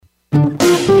Welcome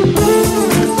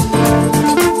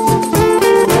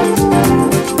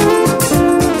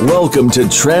to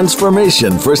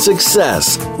Transformation for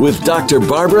Success with Dr.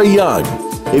 Barbara Young.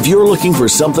 If you're looking for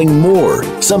something more,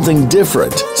 something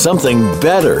different, something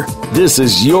better, this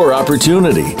is your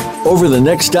opportunity. Over the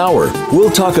next hour,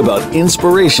 we'll talk about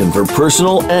inspiration for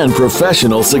personal and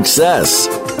professional success.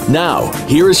 Now,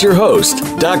 here is your host,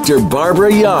 Dr.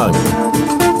 Barbara Young.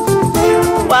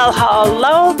 Well,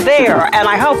 hello there, and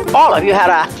I hope all of you had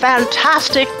a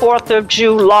fantastic 4th of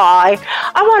July.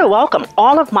 I want to welcome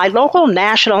all of my local,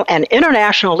 national, and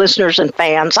international listeners and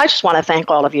fans. I just want to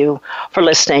thank all of you for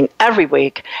listening every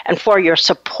week and for your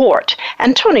support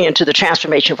and tuning into the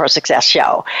Transformation for Success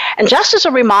show. And just as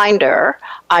a reminder,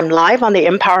 I'm live on the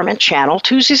Empowerment Channel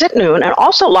Tuesdays at noon and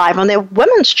also live on the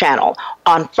Women's Channel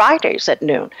on Fridays at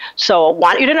noon. So I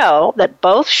want you to know that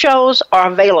both shows are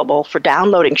available for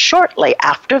downloading shortly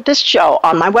after this show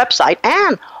on my website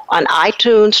and on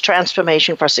iTunes,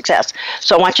 Transformation for Success.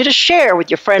 So I want you to share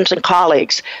with your friends and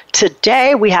colleagues.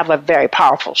 Today we have a very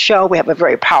powerful show. We have a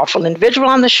very powerful individual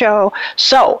on the show.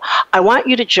 So I want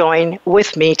you to join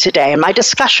with me today in my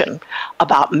discussion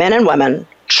about men and women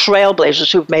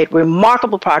trailblazers who've made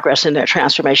remarkable progress in their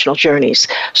transformational journeys.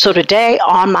 So today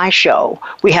on my show,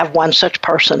 we have one such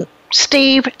person,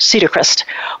 Steve Cederquist,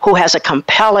 who has a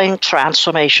compelling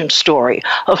transformation story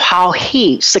of how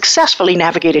he successfully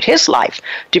navigated his life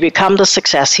to become the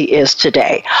success he is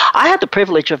today. I had the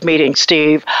privilege of meeting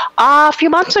Steve a few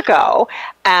months ago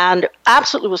and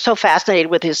absolutely was so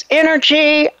fascinated with his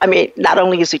energy. I mean, not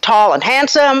only is he tall and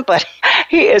handsome, but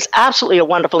he is absolutely a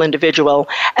wonderful individual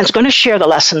and is going to share the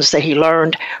lessons that he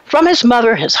learned from his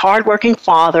mother, his hardworking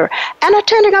father, and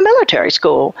attending a military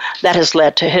school that has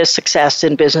led to his success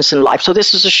in business and life. So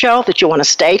this is a show that you want to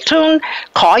stay tuned,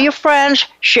 call your friends,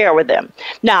 share with them.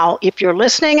 Now, if you're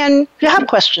listening and you have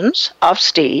questions of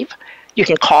Steve, you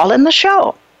can call in the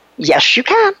show. Yes, you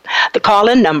can. The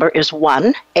call-in number is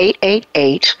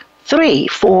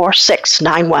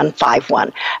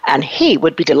 1-888-346-9151, and he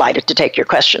would be delighted to take your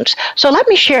questions. So let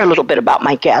me share a little bit about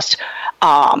my guest,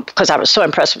 because I was so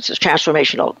impressed with his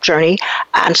transformational journey.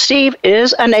 And Steve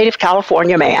is a native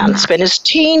California man, spent his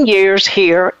teen years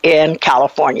here in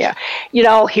California. You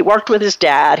know, he worked with his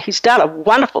dad. He's done a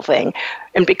wonderful thing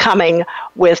in becoming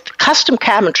with custom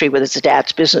cabinetry with his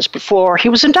dad's business before he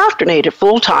was indoctrinated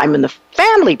full-time in the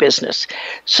family business.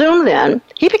 Soon then,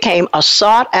 he became a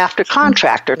sought-after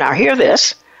contractor. Now hear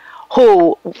this,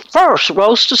 who first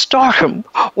rose to stardom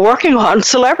working on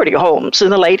celebrity homes in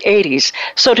the late 80s.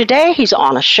 So today he's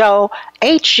on a show,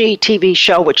 HGTV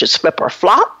show, which is Flip or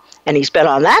Flop, and he's been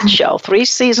on that show 3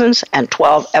 seasons and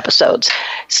 12 episodes.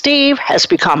 Steve has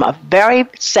become a very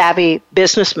savvy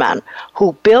businessman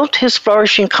who built his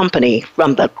flourishing company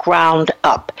from the ground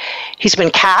up. He's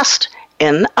been cast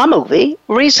in a movie,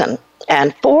 Reason,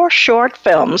 and 4 short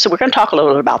films. So we're going to talk a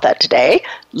little bit about that today.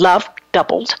 Love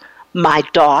Doubled, My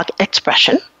Dog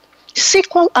Expression,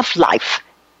 Sequel of Life,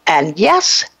 and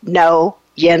Yes, No,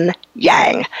 Yin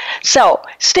Yang. So,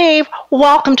 Steve,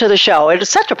 welcome to the show. It is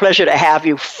such a pleasure to have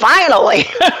you, finally.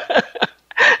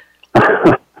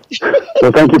 Well,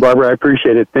 thank you, Barbara. I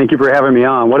appreciate it. Thank you for having me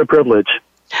on. What a privilege.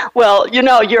 Well, you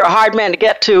know, you're a hard man to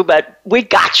get to, but we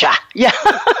gotcha. Yeah.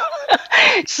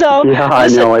 So, yeah,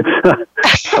 listen. I know.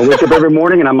 I wake up every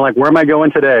morning and I'm like, where am I going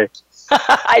today?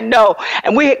 I know.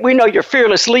 And we know you're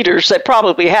fearless leaders that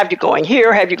probably have you going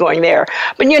here, have you going there.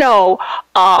 But, you know,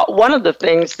 one of the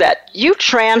things that you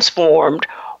transformed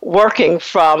working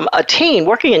from a teen,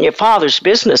 working in your father's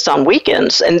business on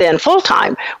weekends and then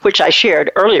full-time, which I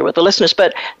shared earlier with the listeners.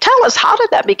 But tell us, how did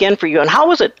that begin for you? And how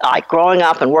was it like growing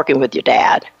up and working with your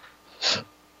dad?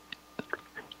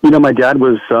 You know, my dad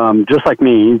was just like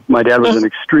me. My dad was an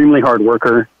extremely hard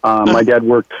worker. My dad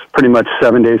worked pretty much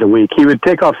 7 days a week. He would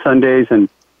take off Sundays, and,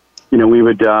 you know, we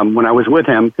would, when I was with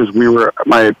him, because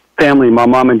my family, my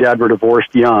mom and dad were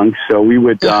divorced young, so we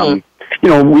would, you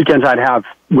know, weekends I'd have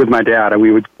with my dad, and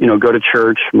we would, you know, go to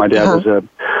church. My dad was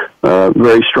a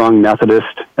very strong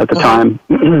Methodist at the time,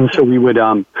 so we would,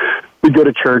 we'd go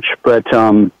to church, but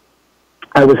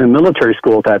I was in military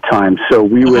school at that time, so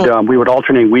we would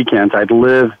alternate weekends. I'd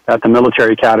live at the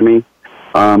military academy,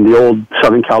 the old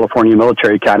Southern California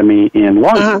Military Academy in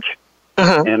Long Beach,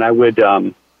 and I would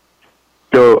go.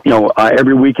 You know,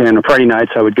 every weekend on Friday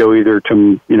nights, I would go either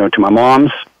to my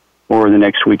mom's, or the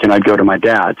next weekend I'd go to my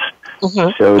dad's.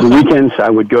 So the weekends I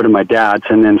would go to my dad's,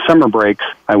 and then summer breaks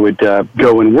I would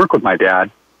go and work with my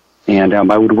dad, and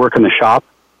I would work in the shop.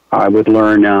 I would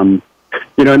learn,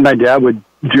 you know, and my dad would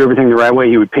do everything the right way.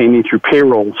 He would pay me through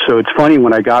payroll. So it's funny,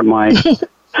 when I got my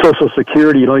Social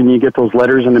Security, you know, and you get those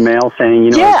letters in the mail saying,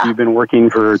 you know, you've been working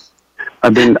for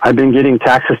I've been getting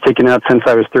taxes taken out since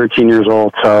I was 13 years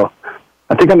old. So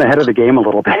I think I'm ahead of the game a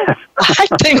little bit. I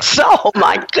think so.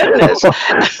 My goodness.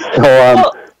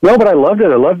 No, but I loved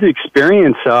it. I loved the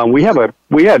experience. We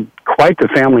had quite the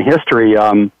family history.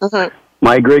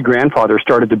 My great grandfather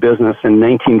started the business in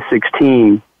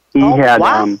 1916. He had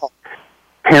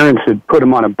parents had put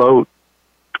him on a boat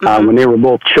when they were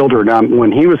both children.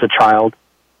 When he was a child,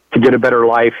 to get a better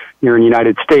life here in the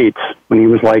United States, when he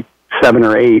was like 7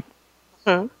 or 8,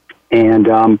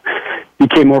 and he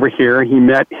came over here. He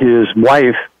met his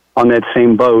wife on that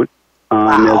same boat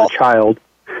as a child.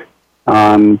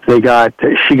 She got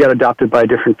adopted by a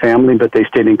different family, but they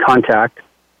stayed in contact.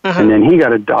 And then he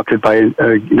got adopted by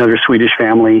another Swedish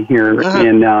family here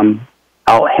in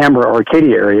Alhambra,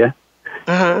 Arcadia area.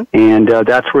 And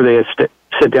that's where they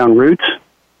set down roots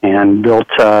and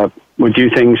would do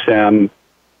things.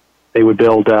 They would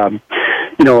build,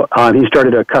 he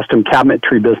started a custom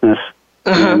cabinetry business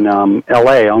in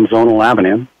L.A. on Zonal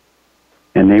Avenue.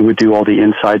 And they would do all the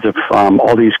insides of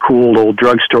all these cool old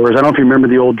drugstores. I don't know if you remember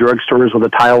the old drugstores with the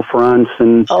tile fronts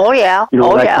and that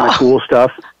kind of cool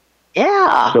stuff.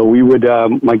 Yeah. So we would,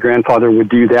 my grandfather would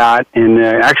do that, and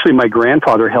actually my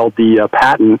grandfather held the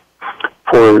patent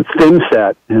for thin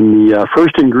set, and the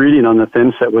first ingredient on the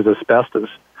thin set was asbestos.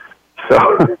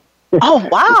 So, oh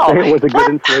wow, it was a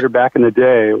good insulator back in the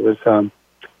day. It was, it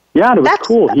was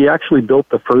cool. He actually built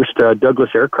the first Douglas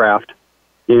aircraft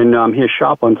in his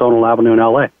shop on Zonal Avenue in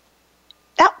L.A.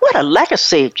 What a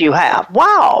legacy you have.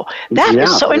 Wow. That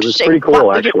is so interesting. It was pretty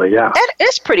cool, actually, yeah. That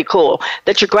is pretty cool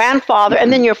that your grandfather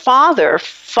and then your father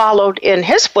followed in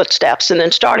his footsteps and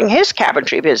then starting his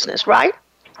cabinetry business, right?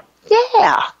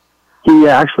 Yeah. He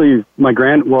actually,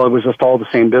 it was just all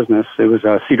the same business. It was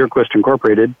Cedarquist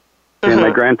Incorporated. And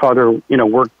my grandfather,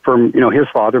 worked for, his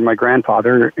father, my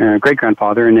grandfather,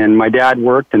 great-grandfather, and then my dad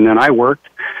worked, and then I worked.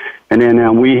 And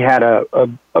then we had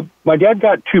my dad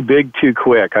got too big too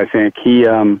quick, I think. He,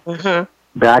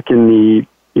 back in the,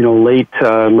 late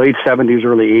 70s,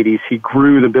 early 80s, he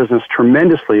grew the business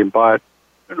tremendously and bought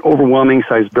an overwhelming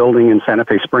sized building in Santa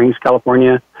Fe Springs,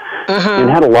 California, and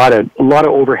had a lot of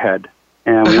overhead.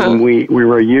 And when we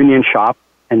were a union shop,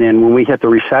 and then when we hit the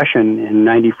recession in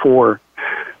 '94,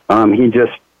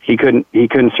 he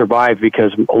couldn't survive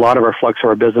because a lot of our flux of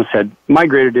our business had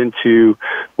migrated into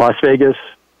Las Vegas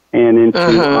and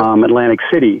into Atlantic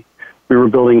City. We were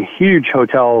building huge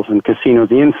hotels and casinos,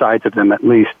 the insides of them at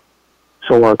least.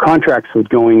 So our contracts was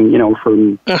going,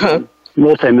 from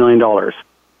multi-million dollars.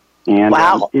 And,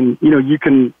 and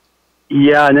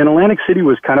then Atlantic City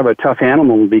was kind of a tough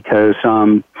animal because,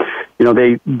 a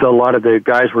lot of the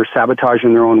guys were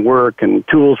sabotaging their own work and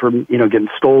tools were, getting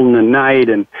stolen at night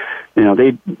and,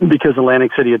 because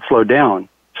Atlantic City had slowed down.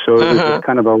 So it was just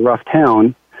kind of a rough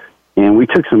town. And we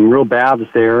took some real baths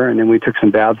there, and then we took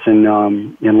some baths in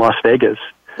Las Vegas.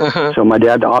 So my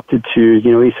dad opted to,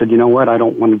 he said, you know what, I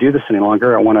don't want to do this any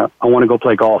longer. I want to go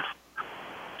play golf.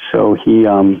 So he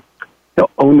owned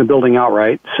the building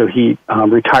outright. So he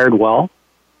retired well,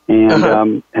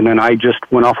 and then I just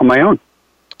went off on my own.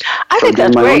 I think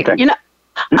that's great.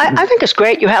 I think it's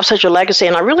great you have such a legacy,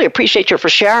 and I really appreciate you for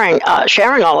sharing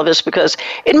all of this because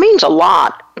it means a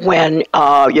lot when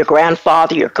your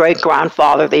grandfather, your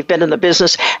great-grandfather, they've been in the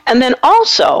business. And then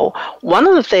also, one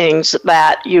of the things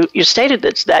that you stated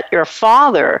is that your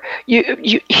father,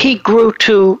 he grew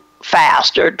too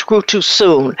fast or grew too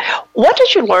soon. What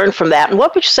did you learn from that? And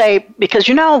what would you say, because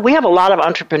we have a lot of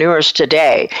entrepreneurs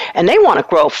today and they want to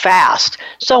grow fast.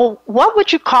 So what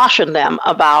would you caution them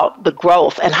about the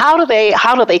growth and how do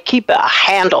they keep a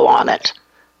handle on it?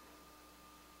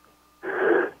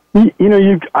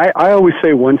 I always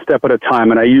say one step at a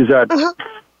time, and I use that,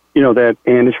 that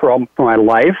adage for my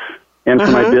life and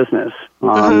for my business.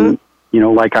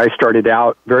 Like I started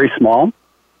out very small.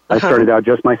 I started out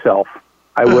just myself.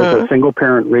 I was a single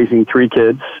parent raising 3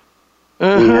 kids,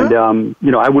 and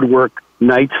I would work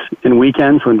nights and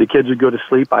weekends when the kids would go to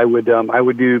sleep. I would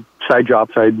do side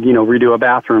jobs. I'd redo a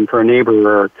bathroom for a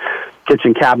neighbor or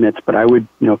kitchen cabinets. But I would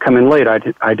come in late.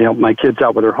 I'd help my kids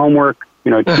out with their homework.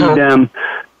 I'd feed them,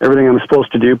 everything I'm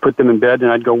supposed to do, put them in bed,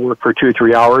 and I'd go work for 2 or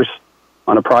 3 hours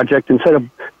on a project instead of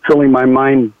filling my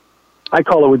mind. I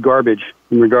call it with garbage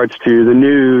in regards to the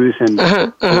news and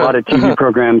a lot of TV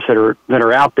programs that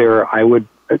are out there. I would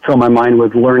fill my mind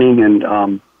with learning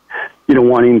and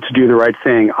wanting to do the right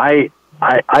thing.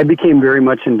 I became very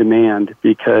much in demand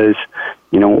because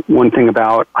one thing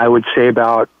I would say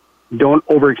about don't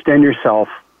overextend yourself.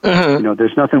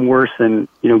 There's nothing worse than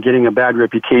getting a bad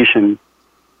reputation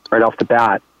right off the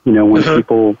bat. When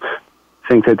people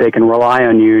think that they can rely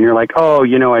on you, and you're like, oh,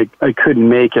 I couldn't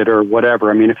make it or whatever.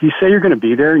 I mean, if you say you're going to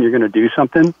be there and you're going to do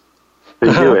something,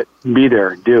 then do it. Be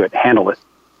there, do it, handle it.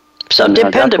 So and,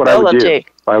 dependability,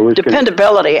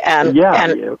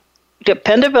 and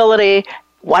dependability,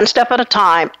 one step at a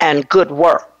time, and good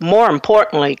work. More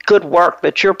importantly, good work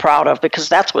that you're proud of, because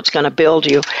that's what's going to build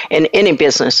you in any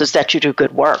business, is that you do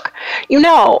good work.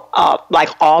 Like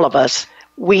all of us,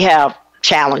 we have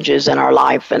challenges in our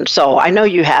life, and so I know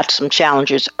you had some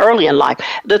challenges early in life.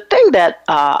 The thing that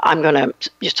I'm going to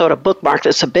sort of bookmark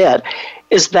this a bit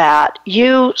is that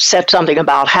you said something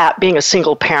about being a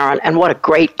single parent and what a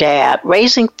great dad,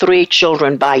 raising 3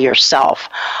 children by yourself.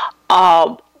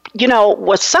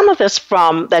 Was some of this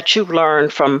that you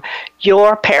learned from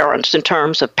your parents in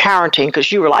terms of parenting,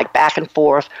 because you were like back and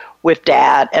forth with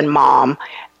dad and mom?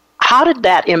 How did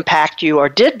that impact you, or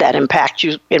did that impact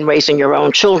you in raising your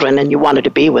own children and you wanted to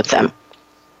be with them?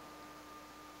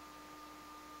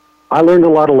 I learned a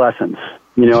lot of lessons.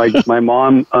 My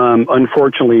mom,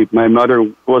 unfortunately, my mother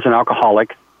was an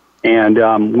alcoholic, and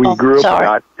we grew up a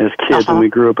lot as kids, and we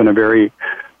grew up in a very,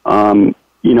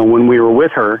 when we were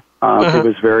with her, it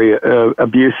was very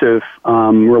abusive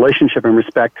relationship in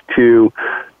respect to,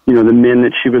 the men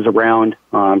that she was around.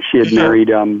 She had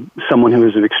married someone who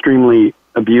was an extremely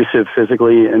abusive,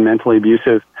 physically and mentally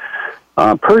abusive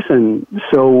person.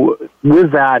 So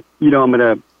with that, I'm going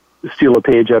to steal a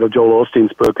page out of Joel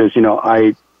Osteen's book, because,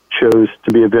 I chose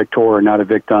to be a victor, not a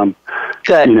victim.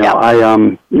 Good.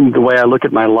 The way I look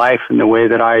at my life and the way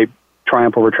that I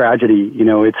triumph over tragedy,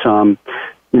 it's,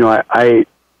 I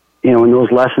in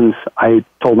those lessons, I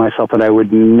told myself that I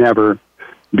would never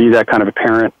be that kind of a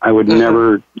parent. I would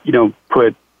never,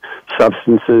 put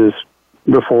substances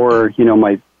before,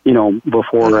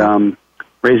 before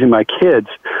raising my kids.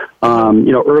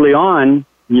 Early on,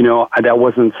 that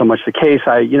wasn't so much the case.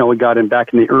 We got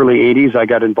back in the early 80s, I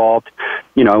got involved.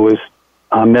 I was,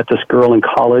 met this girl in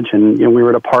college, and, we were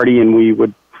at a party, and we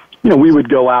would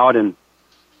go out and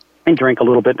drink a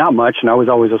little bit, not much. And I was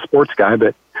always a sports guy,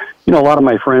 but, a lot of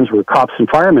my friends were cops and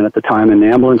firemen at the time, and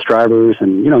ambulance drivers,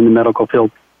 and, in the medical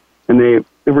field. And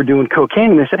they were doing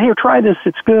cocaine, and they said, hey, try this,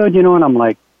 it's good, and I'm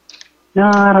like, no,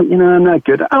 I don't, I'm not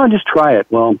good. I'll just try it.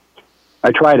 Well,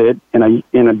 I tried it, and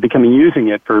I became using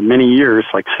it for many years,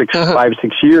 like 5,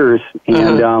 6 years,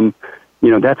 and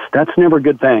that's never a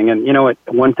good thing. And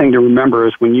one thing to remember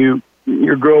is when you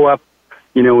grow up,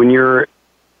 when you're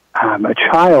a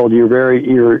child,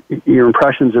 your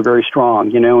impressions are very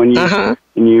strong, and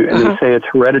they say it's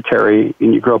hereditary,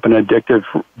 and you grow up in an addictive,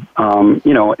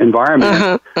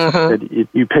 environment that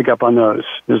you pick up on those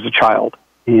as a child.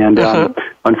 And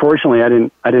unfortunately, I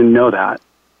didn't know that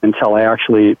until I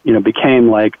actually, became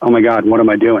like, oh my God, what am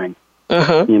I doing?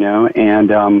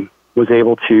 And was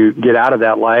able to get out of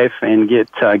that life and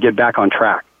get back on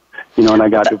track. And I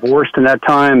got divorced in that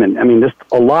time, and I mean, just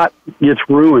a lot gets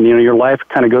ruined. Your life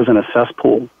kind of goes in a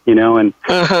cesspool. And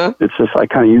it's just, I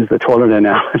kind of use the toilet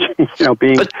analogy.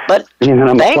 Being and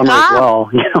I'm a plumber as well.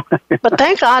 But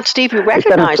thank God, Steve, you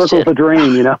recognized it. The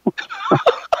drain,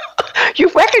 You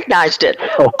recognized it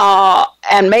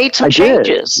and made some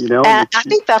changes. And I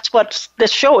think that's what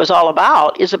this show is all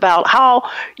about, is about how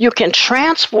you can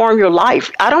transform your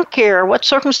life. I don't care what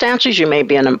circumstances you may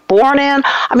be born in.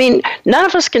 I mean, none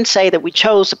of us can say that we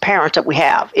chose the parents that we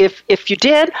have. If you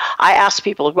did, I ask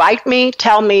people, write me,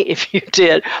 tell me if you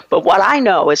did. But what I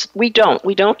know is we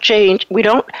don't change. We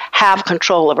don't have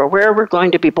control over where we're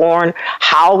going to be born,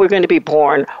 how we're going to be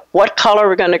born, what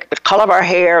color the color of our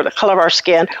hair, the color of our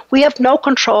skin. We have no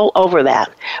control over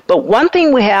that. But one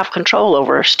thing we have control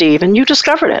over, Steve, and you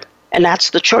discovered it, and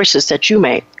that's the choices that you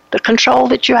make, the control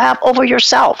that you have over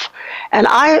yourself. And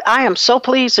I am so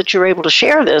pleased that you're able to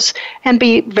share this and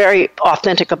be very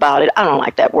authentic about it. I don't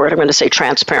like that word. I'm going to say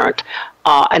transparent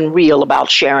and real about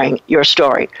sharing your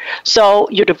story. So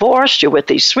you're divorced, you're with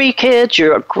these 3 kids,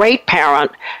 you're a great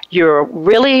parent, you're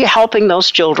really helping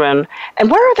those children.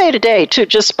 And where are they today, too,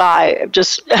 just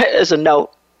as a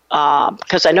note,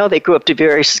 because I know they grew up to be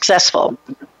very successful.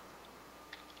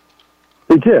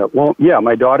 They did. Well, yeah,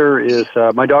 my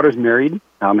daughter's married,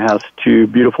 has 2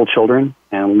 beautiful children,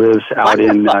 and lives out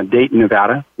in Dayton,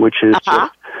 Nevada, which is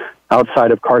just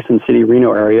outside of Carson City,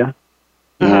 Reno area.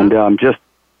 And just,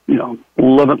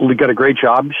 love it. Got a great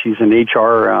job. She's an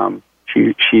HR,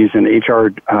 she's an HR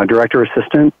director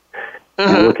assistant,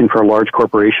 working for a large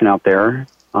corporation out there.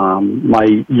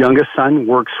 My youngest son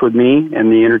works with me in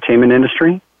the entertainment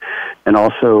industry, and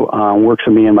also works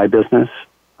with me in my business.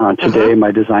 Today,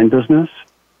 my design business.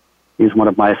 He's one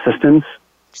of my assistants.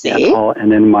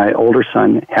 And then my older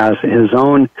son has his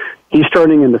own. He's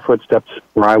starting in the footsteps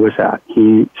where I was at.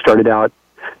 He started out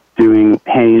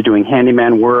doing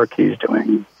handyman work. He's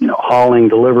doing, hauling,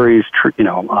 deliveries,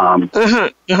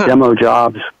 demo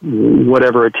jobs,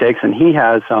 whatever it takes. And he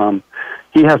has a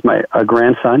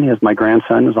grandson. He has my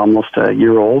grandson who's almost a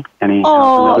year old, and he has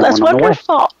another that's one on the way.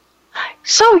 wonderful.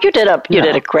 So you did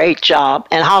a great job,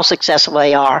 and how successful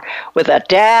they are with a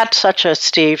dad such as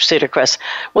Steve Cederquist.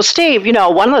 Well, Steve,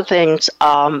 one of the things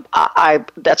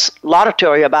that's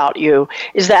laudatory about you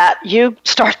is that you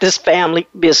start this family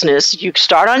business, you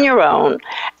start on your own,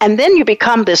 and then you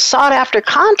become this sought-after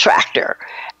contractor,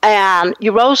 and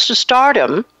you rose to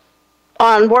stardom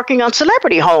on working on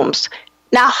celebrity homes.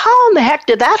 Now, how in the heck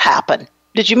did that happen?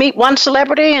 Did you meet one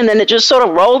celebrity and then it just sort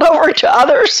of rolled over to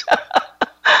others?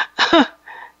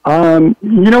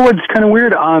 What's kind of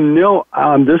weird?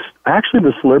 The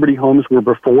celebrity homes were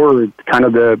before kind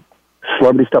of the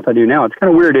celebrity stuff I do now. It's kind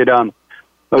of weird. I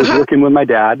was working with my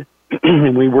dad,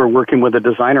 and we were working with a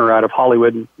designer out of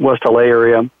Hollywood, West LA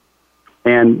area,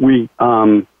 and his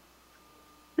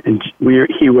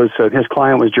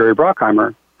client was Jerry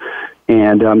Bruckheimer,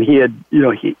 and he had,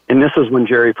 and this is when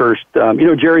Jerry first,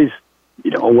 Jerry's,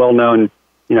 a well-known,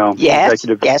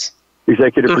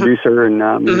 executive producer,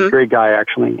 and he's a great guy,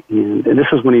 actually. And this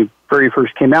is when he very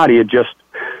first came out. He had just,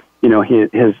 he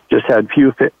has just had a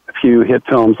few hit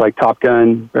films like Top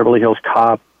Gun, Beverly Hills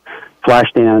Cop,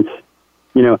 Flashdance.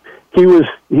 He was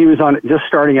just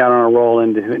starting out on a roll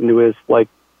into his like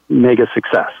mega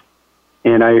success.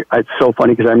 And it's so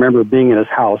funny because I remember being in his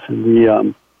house,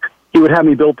 and he would have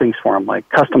me build things for him, like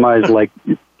customized like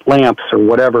lamps or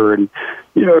whatever, and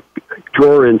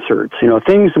drawer inserts,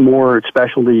 things more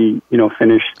specialty,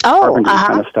 finished carpentry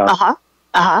kind of stuff.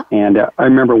 And I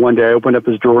remember one day I opened up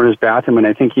his drawer in his bathroom, and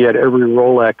I think he had every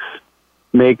Rolex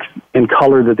make and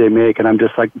color that they make, and I'm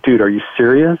just like, dude, are you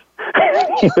serious?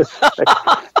 He was like,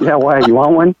 yeah, why? You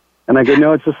want one? And I go,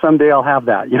 no, it's just someday I'll have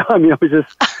that. It was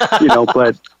just,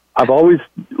 but I've always,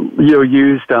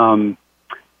 used,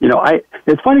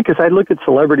 it's funny because I look at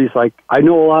celebrities like, I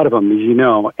know a lot of them, as you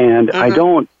know, and I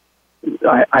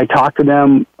talk to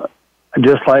them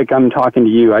just like I'm talking to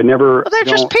you. I never. Well, they're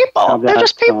just people. They're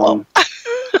just people.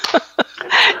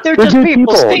 They're just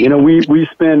people. We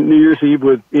spent New Year's Eve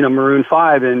with Maroon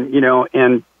 5, and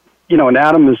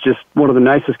Adam is just one of the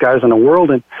nicest guys in the world,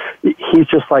 and he's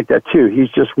just like that too. He's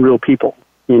just real people.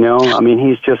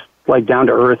 He's just like down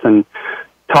to earth and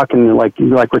talking like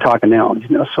we're talking now.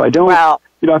 So I don't. Wow.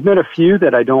 I've met a few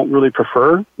that I don't really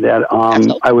prefer, that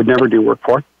I would never do work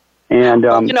for. And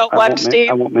Steve?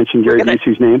 I won't mention Gary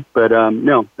Busey's name, but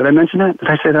no. Did I mention that? Did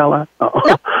I say that out loud?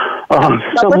 Oh. No,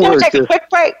 we're going to take a quick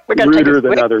break. We're going to take a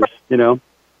quick others, break.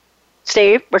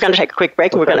 Steve, we're going to take a quick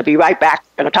break, and we're going to be right back.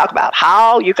 We're going to talk about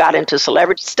how you got into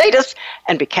celebrity status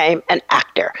and became an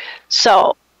actor.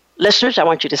 So, listeners, I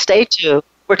want you to stay tuned.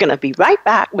 We're going to be right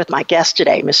back with my guest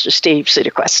today, Mr. Steve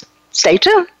Cederquist. Stay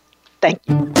tuned. Thank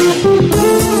you.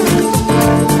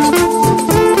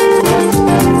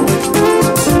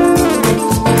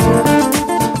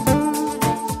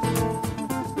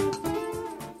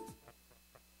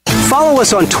 Follow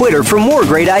us on Twitter for more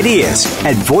great ideas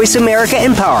at Voice America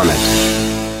Empowerment.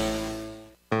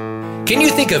 Can you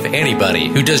think of anybody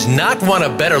who does not want a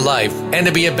better life and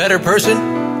to be a better person?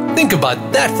 Think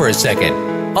about that for a second.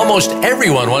 Almost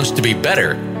everyone wants to be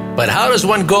better, but how does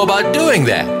one go about doing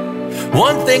that?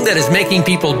 One thing that is making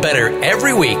people better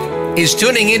every week is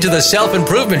tuning into the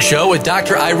Self-Improvement Show with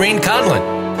Dr. Irene Conlon.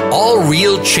 All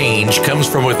real change comes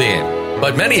from within.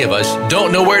 But many of us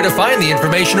don't know where to find the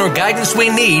information or guidance we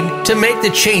need to make the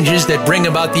changes that bring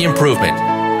about the improvement.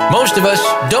 Most of us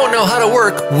don't know how to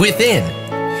work within.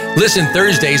 Listen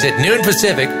Thursdays at noon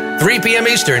Pacific, 3 p.m.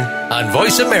 Eastern on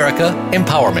Voice America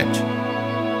Empowerment.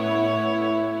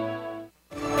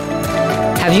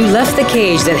 Have you left the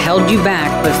cage that held you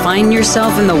back but find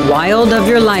yourself in the wild of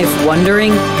your life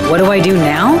wondering, what do I do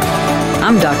now?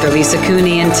 I'm Dr. Lisa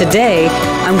Cooney, and today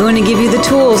I'm going to give you the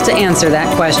tools to answer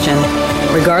that question.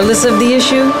 Regardless of the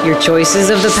issue, your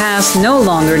choices of the past no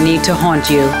longer need to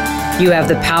haunt you. You have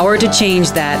the power to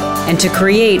change that and to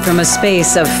create from a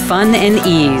space of fun and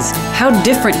ease. How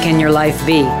different can your life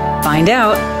be? Find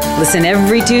out. Listen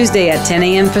every Tuesday at 10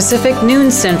 a.m. Pacific, noon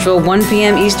Central, 1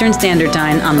 p.m. Eastern Standard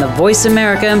Time on the Voice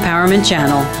America Empowerment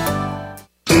Channel.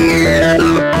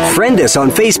 Friend us on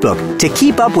Facebook to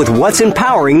keep up with what's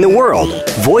empowering the world.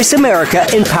 Voice America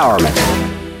Empowerment.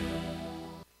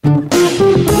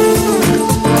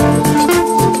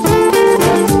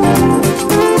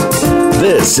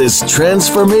 This is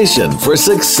Transformation for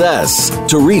Success.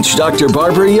 To reach Dr.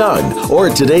 Barbara Young or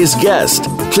today's guest,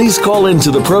 please call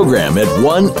into the program at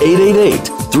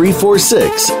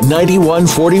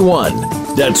 1-888-346-9141.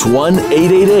 That's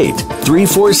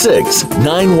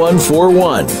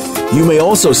 1-888-346-9141. You may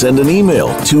also send an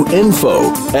email to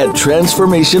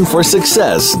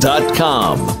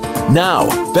info@transformationforsuccess.com.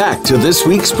 Now, back to this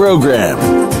week's program.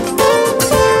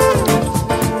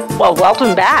 Well,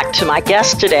 welcome back to my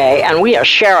guest today, and we are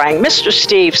sharing Mr.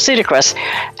 Steve Siedekrus.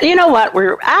 You know what?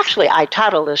 I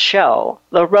titled this show,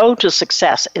 The Road to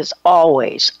Success is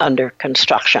Always Under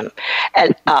Construction.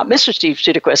 And Mr. Steve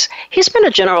Siedekrus, he's been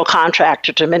a general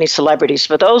contractor to many celebrities.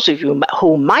 For those of you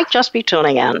who might just be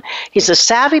tuning in, he's a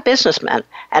savvy businessman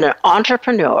and an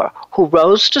entrepreneur who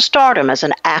rose to stardom as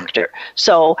an actor.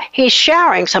 So he's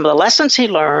sharing some of the lessons he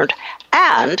learned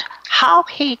and how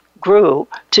he grew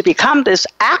to become this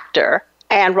actor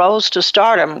and rose to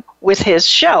stardom with his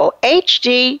show,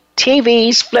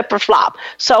 HGTV's Flip or Flop.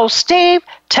 So, Steve,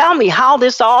 tell me how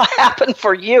this all happened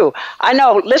for you. I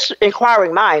know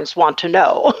inquiring minds want to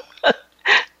know.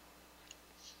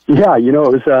 Yeah,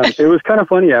 it was kind of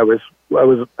funny. I was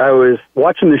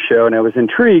watching the show and I was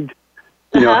intrigued,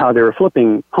 how they were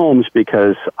flipping homes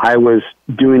because I was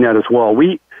doing that as well.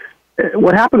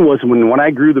 What happened was when I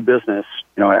grew the business,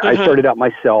 I started out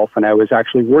myself, and I was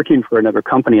actually working for another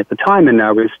company at the time, and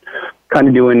I was kind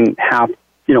of doing half,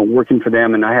 working for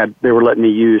them, and they were letting me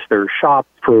use their shop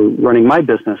for running my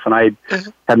business, and I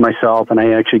had myself, and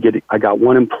I got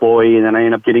one employee, and then I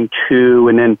ended up getting two,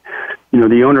 and then,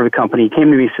 the owner of the company came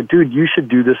to me and said, "Dude, you should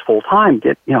do this full time.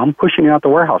 I'm pushing you out the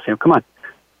warehouse. Come on,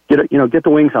 get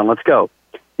the wings on. Let's go."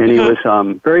 And he was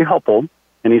very helpful,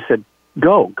 and he said,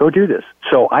 Go do this.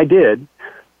 So I did.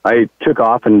 I took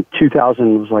off in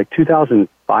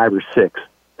 2005 or 6.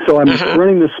 So I'm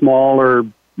running the smaller,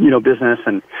 business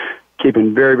and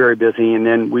keeping very, very busy. And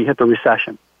then we hit the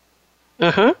recession.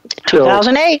 2008. So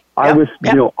I was,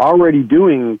 already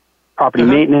doing property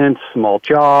maintenance, small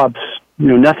jobs,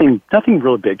 nothing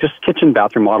really big, just kitchen,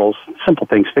 bathroom models, simple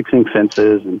things, fixing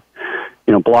fences and,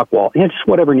 block wall, just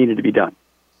whatever needed to be done.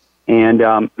 And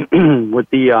with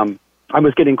the I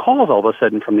was getting calls all of a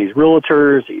sudden from these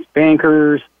realtors, these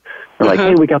bankers. They're like,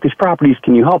 "Hey, we got these properties.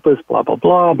 Can you help us?" Blah, blah,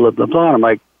 blah, blah, blah, blah. And I'm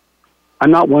like, I'm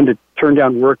not one to turn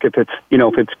down work if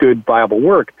it's good, viable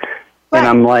work. Right. And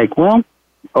I'm like, well,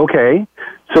 okay.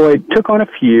 So I took on a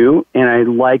few, and I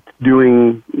liked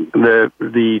doing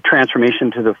the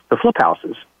transformation to the flip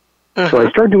houses. So I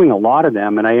started doing a lot of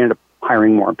them, and I ended up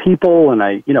hiring more people.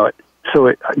 And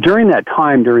during that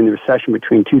time, during the recession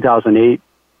between 2008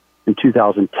 in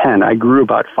 2010, I grew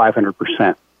about 500%.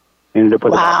 I ended up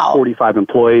with about 45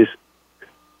 employees,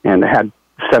 and I had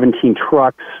 17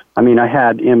 trucks. We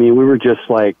were just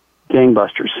like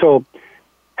gangbusters. So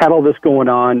had all this going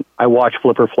on. I watched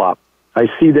Flip or Flop. I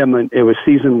see them, and it was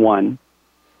season 1,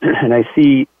 and I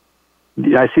see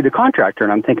the contractor,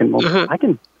 and I'm thinking, well, I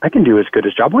can do as good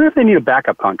a job. What if they need a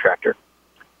backup contractor?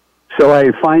 So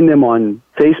I find them on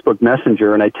Facebook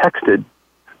Messenger, and I texted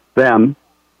them,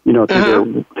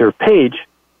 through their page.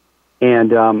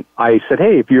 And I said,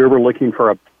 "Hey, if you're ever looking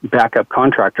for a backup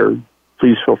contractor,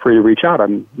 please feel free to reach out.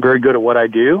 I'm very good at what I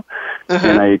do,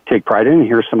 and I take pride in it, and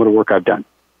here's some of the work I've done."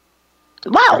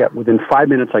 Wow. Within 5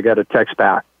 minutes, I got a text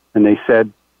back, and they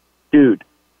said, "Dude,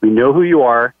 we know who you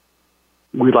are.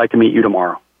 We'd like to meet you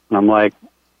tomorrow." And I'm like,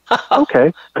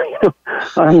 okay.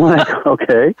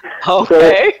 Okay. So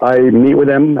I meet with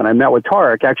them, and I met with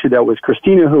Tarek. Actually, that was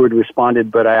Christina who had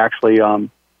responded, but I actually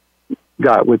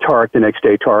got with Tarek the next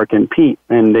day, Tarek and Pete,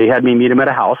 and they had me meet him at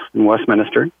a house in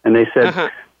Westminster, and they said,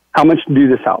 "How much to do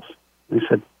this house?" I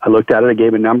said, I looked at it, I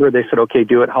gave a number. They said, "Okay,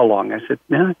 do it. How long?" I said,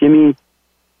 give me,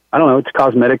 I don't know, it's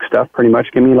cosmetic stuff pretty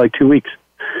much. Give me like 2 weeks.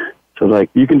 So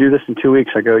like, "You can do this in 2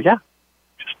 weeks." I go, "Yeah,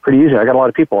 just pretty easy. I got a lot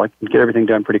of people. I can get everything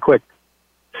done pretty quick."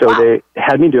 So they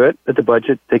had me do it at the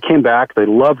budget. They came back. They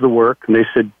loved the work. And they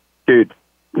said, "Dude,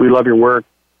 we love your work.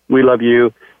 We love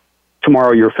you.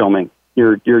 Tomorrow you're filming.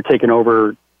 You're taking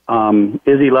over.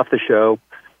 Izzy left the show.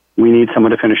 We need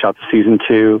someone to finish out the season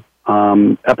 2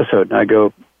 episode." And I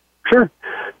go, "Sure."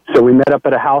 So we met up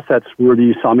at a house. That's where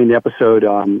you saw me in the episode.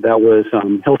 That was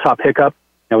Hilltop Hiccup.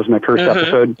 That was my first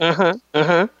episode.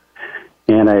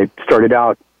 And I started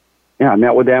out, I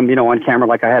met with them, on camera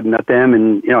like I hadn't met them.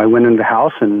 And, I went into the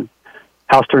house, and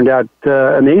house turned out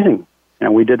amazing.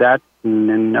 We did that. And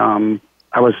then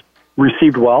I was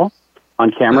received well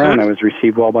on camera, and I was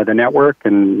received well by the network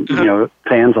and,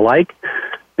 fans alike.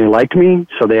 They liked me,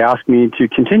 so they asked me to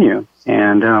continue,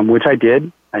 and which I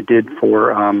did. I did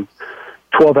for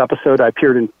 12 episodes. I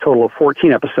appeared in a total of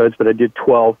 14 episodes, but I did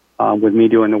 12 with me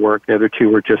doing the work. The other 2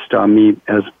 were just me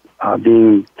as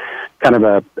being kind of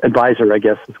a advisor, I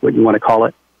guess is what you want to call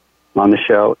it, on the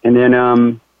show. And then,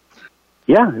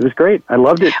 it was great. I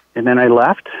loved it. And then I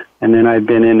left, and then I've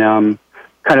been in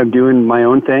kind of doing my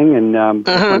own thing and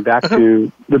went back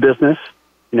to the business,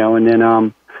 and then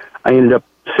I ended up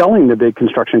selling the big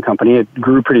construction company. It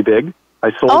grew pretty big.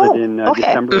 I sold it in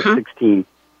December of 16.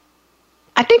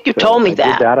 I think you told me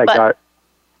that. I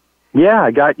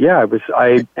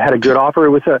had a good offer. It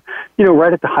was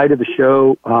right at the height of the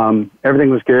show.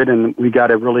 Everything was good, and we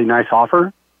got a really nice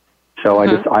offer. So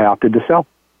I opted to sell.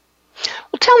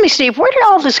 Well, tell me, Steve, where do you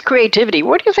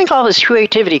think all this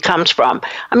creativity comes from?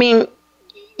 I mean,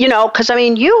 because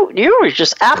you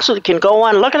just absolutely can go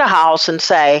on, look at a house and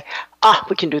say,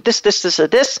 we can do this, or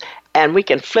this, and we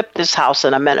can flip this house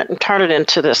in a minute and turn it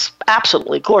into this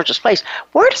absolutely gorgeous place.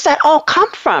 Where does that all come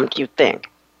from, do you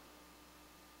think?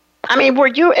 I mean, were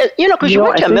you, because you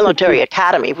went to a military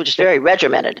academy, which is very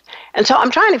regimented. And so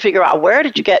I'm trying to figure out, where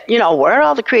did you get, where did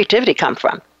all the creativity come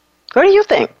from? Where do you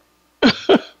think?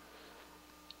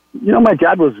 My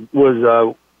dad was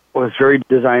very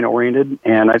design oriented,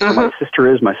 and my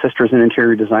sister is. My sister's an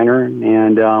interior designer,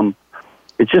 and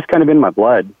it's just kind of in my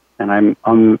blood. And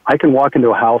I can walk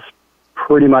into a house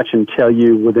pretty much and tell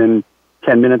you within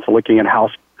 10 minutes of looking at a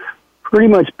house, pretty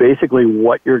much basically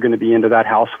what you're going to be into that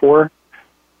house for.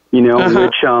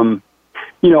 Which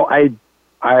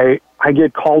I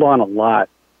get called on a lot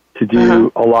to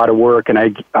do a lot of work, and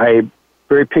I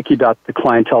very picky about the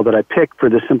clientele that I pick for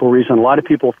the simple reason a lot of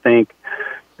people think,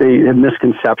 they have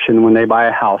misconception when they buy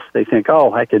a house. They think,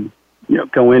 I could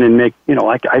go in and make,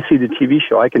 like I see the TV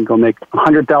show, I can go make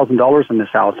 $100,000 in this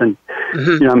house. And,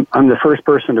 I'm the first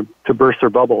person to burst their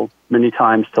bubble many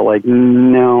times to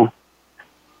no.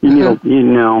 If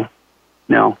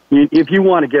you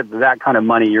want to get that kind of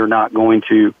money, you're not going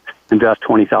to invest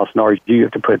 $20,000. You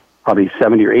have to put probably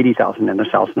 $70,000 or $80,000 in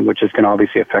this house, which is going to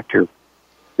obviously affect your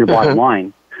bottom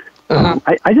line.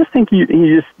 I just think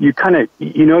you kind of,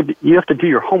 you have to do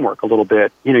your homework a little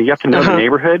bit. You have to know the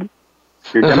neighborhood,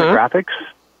 your demographics.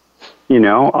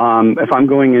 If I'm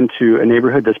going into a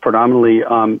neighborhood that's predominantly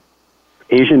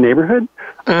Asian neighborhood,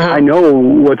 I know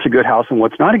what's a good house and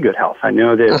what's not a good house. I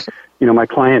know that, my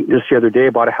client just the other day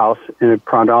bought a house in a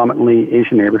predominantly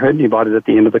Asian neighborhood. He bought it at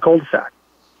the end of the cul-de-sac.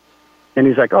 And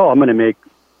he's like, I'm going to make,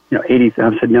 80.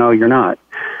 I said, no, you're not.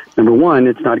 Number one,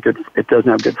 it doesn't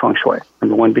have good feng shui.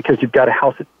 Number one, because you've got a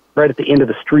house right at the end of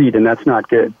the street, and that's not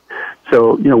good.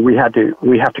 So, we have to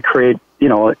create,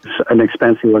 an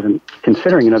expense he wasn't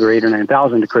considering, another $8,000 or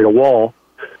 $9,000 to create a wall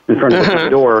in front of the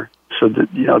door, so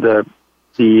that,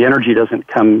 the energy doesn't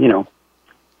come, do you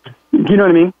know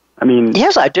what I mean?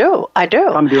 Yes, I do. I'm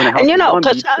doing a house. And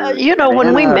because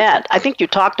when we met, I think you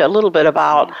talked a little bit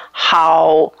about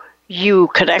how you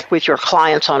connect with your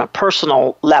clients on a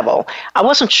personal level. I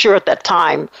wasn't sure at that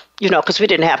time, because we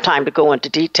didn't have time to go into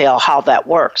detail how that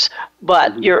works.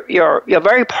 But you're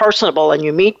very personable and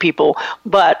you meet people.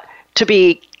 But to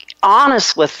be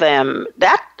honest with them,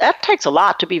 that takes a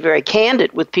lot, to be very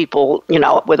candid with people,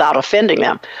 without offending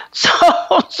them. So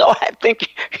I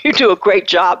think you do a great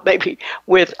job maybe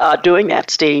with doing that,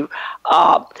 Steve.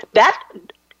 That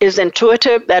is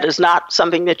intuitive. That is not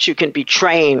something that you can be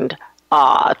trained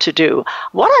to do.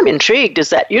 What I'm intrigued is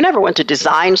that you never went to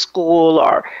design school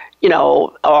or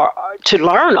to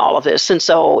learn all of this. And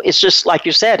so it's just, like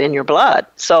you said, in your blood.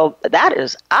 So that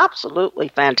is absolutely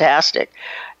fantastic.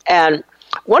 And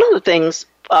one of the things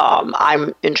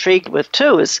I'm intrigued with,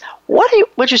 too, is what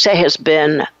would you say has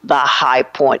been the high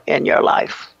point in your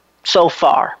life so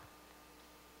far?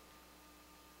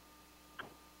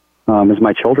 Is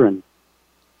my children.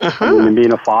 And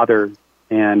being a father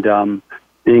and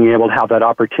being able to have that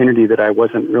opportunity that I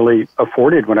wasn't really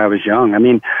afforded when I was young. I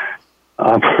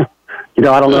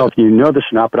don't know if you know this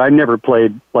or not, but I never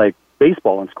played like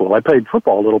baseball in school. I played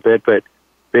football a little bit, but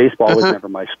baseball was never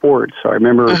my sport. So I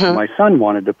remember my son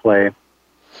wanted to play,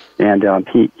 and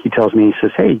he tells me, he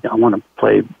says, "Hey, I want to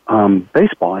play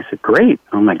baseball." I said, "Great.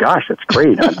 Oh my gosh, that's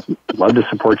great. I'd love to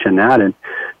support you in that." And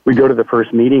we go to the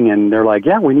first meeting, and they're like,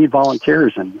 "Yeah, we need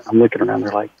volunteers." And I'm looking around.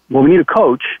 They're like, "Well, we need a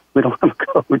coach. We don't have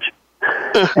a coach."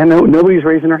 And nobody's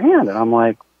raising their hand. And I'm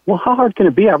like, well, how hard can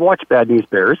it be? I've watched Bad News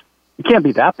Bears. It can't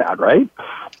be that bad, right?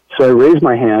 So I raise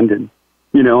my hand, and,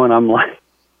 and I'm like,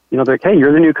 they're like, "Hey,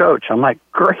 you're the new coach." I'm like,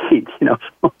 great. So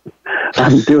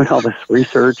I'm doing all this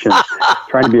research and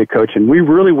trying to be a coach. And we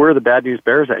really were the Bad News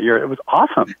Bears that year. It was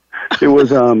awesome. It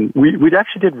was, we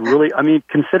actually did really,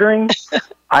 considering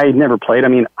I had never played, I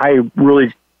had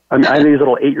these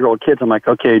little 8-year-old kids. I'm like,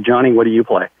 "Okay, Johnny, what do you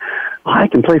play?" "I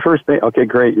can play first base." "Okay,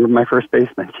 great. You're my first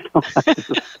baseman."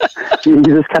 You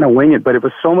just kind of wing it, but it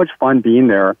was so much fun being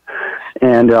there.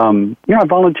 And, I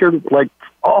volunteered like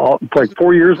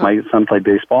 4 years. My son played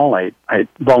baseball. I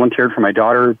volunteered for my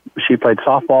daughter. She played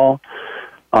softball.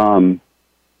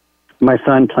 my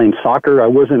son playing soccer.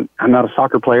 I'm not a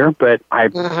soccer player, but I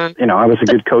was a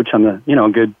good coach on the, a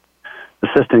good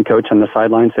assistant coach on the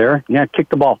sidelines there. Yeah, kick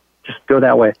the ball. Just go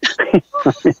that way.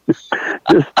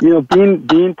 Just,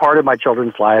 being part of my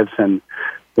children's lives and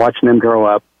watching them grow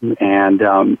up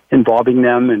and involving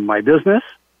them in my business,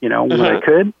 when I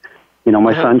could.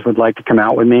 My sons would like to come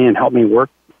out with me and help me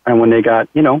work. And when they got,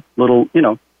 little,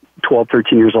 12,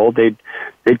 13 years old, they'd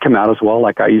come out as well,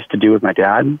 like I used to do with my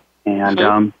dad.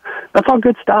 And that's all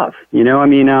good stuff,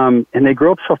 and they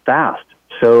grow up so fast.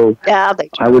 So yeah,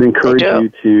 I would encourage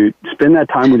you to spend that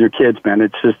time with your kids, man.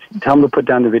 It's just tell them to put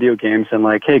down the video games and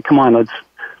like, hey, come on, let's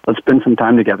spend some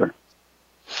time together.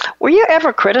 Were you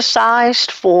ever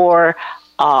criticized for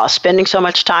spending so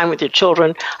much time with your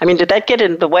children? I mean, did that get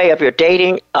in the way of your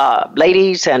dating,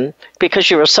 ladies, and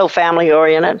because you were so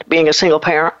family-oriented, being a single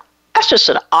parent? That's just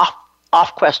an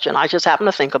off question I just happen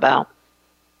to think about.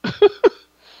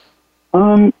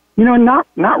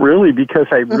 Not really, because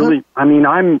I really,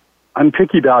 I'm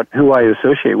picky about who I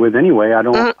associate with anyway. I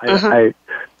don't, I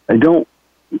don't,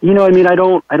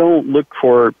 I don't look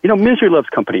for, misery loves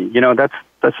company.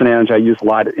 That's an adage I use a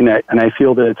lot, and I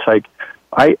feel that it's like,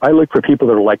 I look for people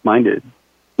that are like-minded,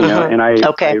 and I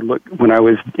look, when I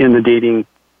was in the dating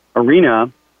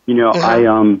arena,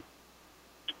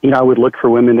 I would look for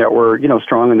women that were,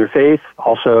 strong in their faith,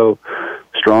 also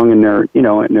strong in their,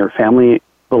 in their family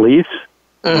beliefs.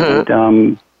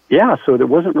 And, so there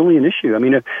wasn't really an issue. I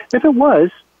mean, if it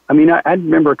was, I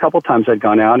remember a couple of times I'd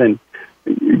gone out and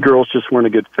girls just weren't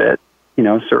a good fit,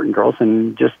 certain girls,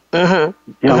 and just,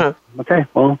 okay,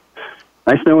 well,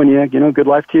 nice knowing you, good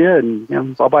life to you,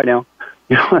 and, bye-bye now.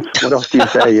 What else do you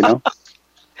say,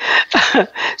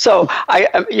 So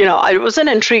it was an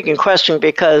intriguing question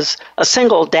because a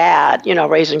single dad,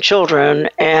 raising children,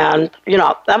 and,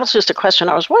 that was just a question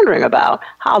I was wondering about,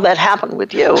 how that happened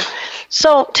with you.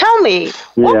 So tell me,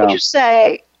 what would you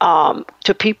say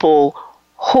to people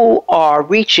who are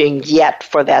reaching yet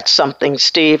for that something,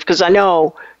 Steve? Because I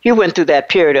know you went through that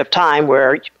period of time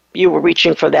where you were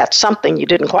reaching for that something. You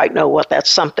didn't quite know what that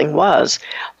something was.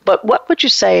 But what would you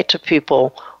say to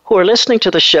people who are listening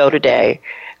to the show today?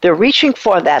 They're reaching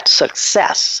for that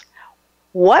success.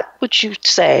 What would you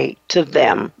say to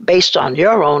them based on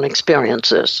your own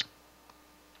experiences?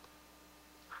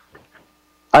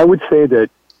 I would say that,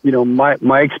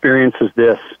 my experience is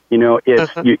this,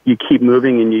 it's you keep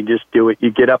moving and you just do it.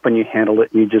 You get up and you handle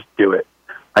it and you just do it.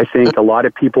 I think a lot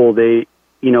of people, they,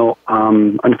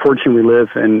 unfortunately we live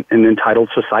in an entitled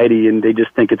society and they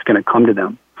just think it's going to come to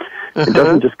them. It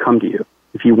doesn't just come to you.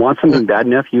 If you want something bad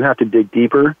enough, you have to dig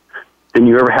deeper than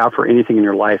you ever have for anything in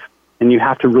your life. And you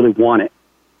have to really want it.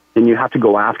 And you have to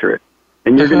go after it.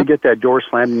 And you're going to get that door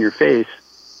slammed in your face.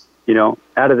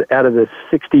 Out of the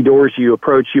 60 doors you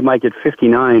approach, you might get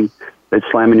 59 that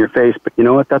slam in your face. But you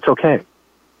know what? That's okay.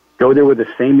 Go there with the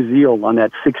same zeal on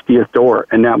that 60th door,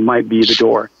 and that might be the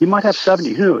door. You might have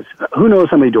 70. Who knows? Who knows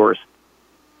how many doors?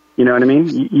 You know what I mean?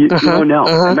 You don't know.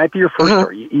 It might be your first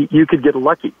door. You could get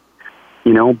lucky.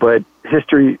 But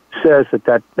history says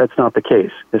that's not the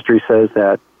case. History says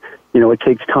that, it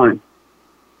takes time.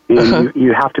 And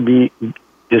you have to be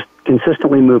just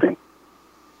consistently moving.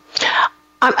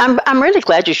 I'm really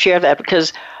glad you shared that,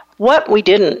 because what we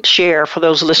didn't share for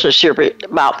those listeners here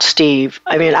about Steve,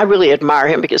 I really admire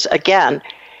him because, again,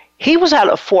 he was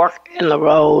at a fork in the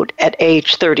road at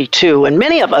age 32. And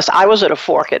many of us, I was at a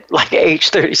fork at like age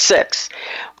 36.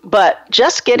 But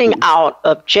just getting out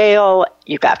of jail,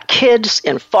 you got kids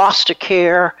in foster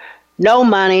care, no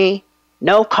money,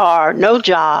 no car, no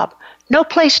job, no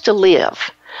place to live.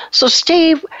 So,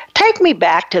 Steve, take me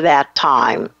back to that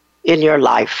time in your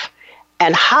life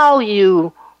and how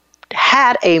you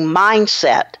had a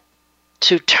mindset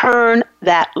to turn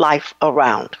that life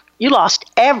around. You lost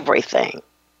everything.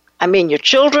 Your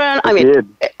children. I did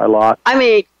a lot.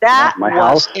 That my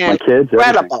house, was my kids,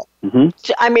 incredible.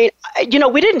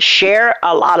 We didn't share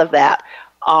a lot of that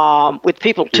with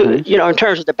people too. In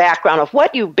terms of the background of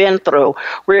what you've been through.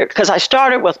 Because I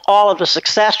started with all of the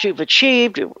success you've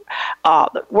achieved,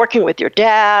 working with your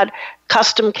dad,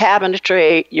 custom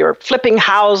cabinetry, you're flipping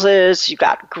houses, you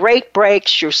got great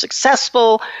breaks, you're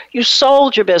successful, you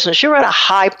sold your business, you're at a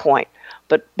high point.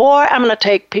 But boy, I'm going to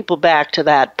take people back to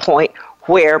that point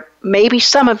where maybe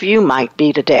some of you might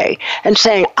be today and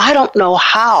saying, I don't know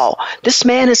how this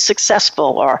man is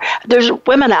successful. Or there's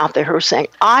women out there who are saying,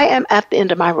 I am at the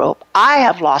end of my rope. I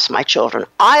have lost my children.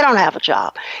 I don't have a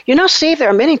job. Steve, there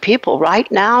are many people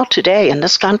right now today in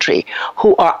this country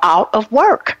who are out of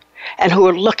work and who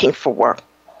are looking for work.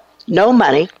 No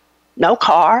money, no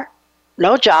car,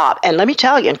 no job. And let me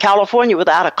tell you, in California,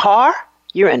 without a car,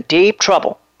 you're in deep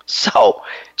trouble. So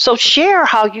share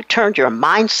how you turned your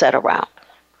mindset around,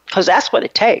 because that's what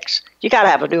it takes. You got to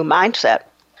have a new mindset.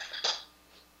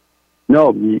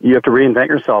 No, you have to reinvent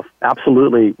yourself.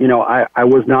 Absolutely. I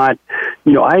was not,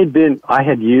 I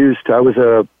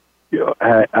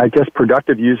guess,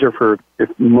 productive user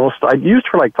I used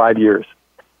for like 5 years.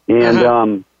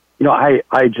 And,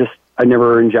 I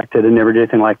never injected. I never did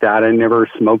anything like that. I never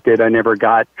smoked it. I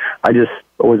just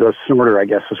was a snorter, I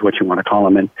guess is what you want to call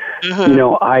them. And,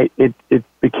 it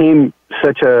became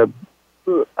such a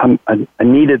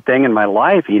needed thing in my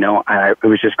life. It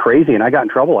was just crazy, and I got in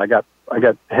trouble. I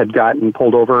had gotten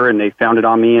pulled over, and they found it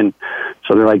on me. And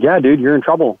so they're like, yeah, dude, you're in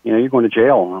trouble. You're going to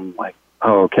jail. And I'm like,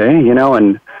 oh, okay.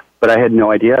 But I had no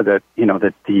idea that,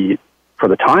 for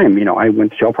the time, I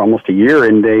went to jail for almost a year,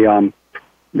 and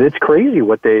it's crazy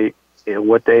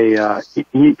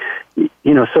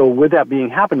so with that being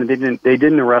happened, they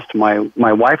didn't arrest my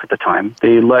wife at the time.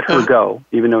 They let her go,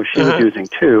 even though she was using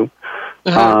too.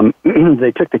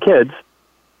 They took the kids.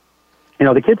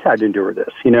 The kids had to endure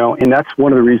this, and that's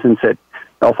one of the reasons that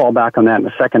I'll fall back on that in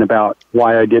a second about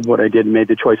why I did what I did and made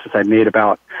the choices I made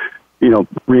about,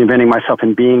 reinventing myself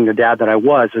and being the dad that I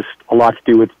was, is a lot to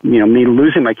do with, me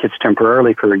losing my kids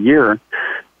temporarily for a year.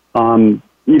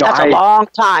 That's a long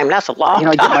time. That's a long time.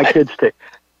 I get my kids to,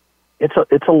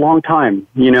 it's a long time,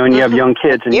 and you have young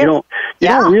kids, and you don't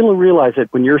really realize it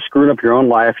when you're screwing up your own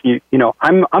life.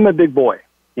 I'm a big boy,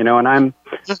 and I'm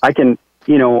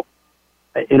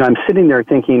sitting there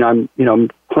thinking I'm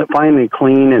finally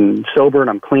clean and sober, and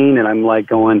I'm clean, and I'm like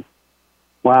going,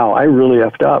 wow, I really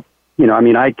effed up.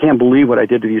 I can't believe what I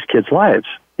did to these kids' lives.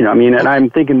 And I'm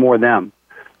thinking more of them,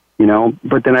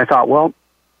 but then I thought, well,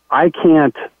 I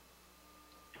can't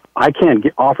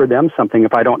offer them something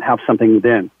if I don't have something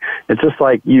within. It's just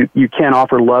like you can't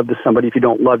offer love to somebody if you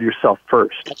don't love yourself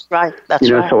first. That's right.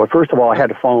 That's right. So first of all, I had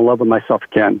to fall in love with myself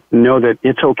again. Know that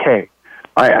it's okay.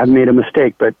 I've made a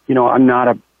mistake, but I'm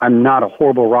not a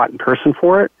horrible, rotten person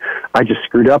for it. I just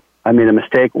screwed up. I made a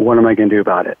mistake. What am I going to do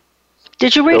about it?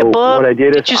 Did you read a book? What I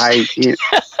did is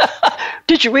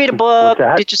Did you read a book?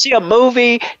 Did you see a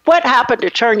movie? What happened to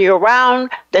turn you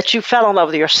around that you fell in love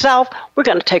with yourself? We're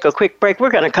going to take a quick break. We're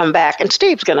going to come back, and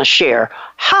Steve's going to share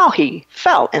how he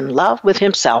fell in love with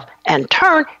himself and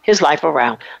turned his life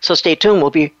around. So stay tuned.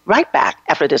 We'll be right back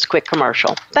after this quick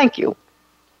commercial. Thank you.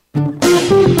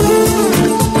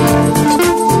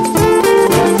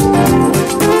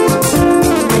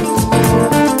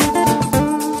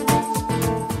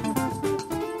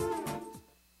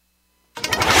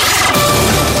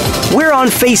 We're on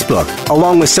Facebook,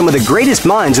 along with some of the greatest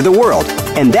minds of the world,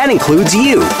 and that includes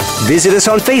you. Visit us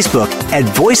on Facebook at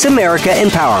Voice America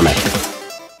Empowerment.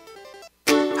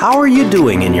 How are you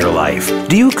doing in your life?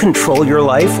 Do you control your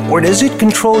life, or does it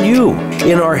control you?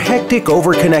 In our hectic,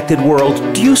 overconnected world,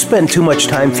 do you spend too much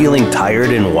time feeling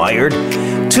tired and wired?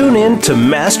 Tune in to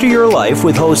Master Your Life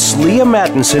with hosts Leah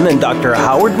Mattinson and Dr.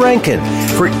 Howard Rankin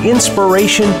for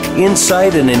inspiration,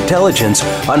 insight, and intelligence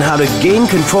on how to gain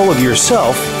control of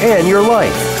yourself and your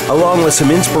life. Along with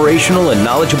some inspirational and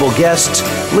knowledgeable guests,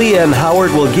 Leah and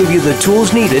Howard will give you the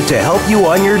tools needed to help you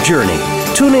on your journey.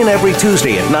 Tune in every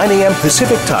Tuesday at 9 a.m.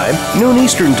 Pacific Time, noon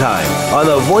Eastern Time on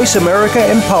the Voice America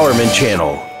Empowerment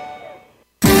Channel.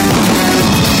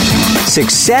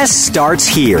 Success starts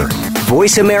here.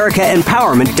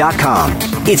 VoiceAmericaEmpowerment.com.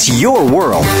 It's your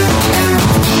world.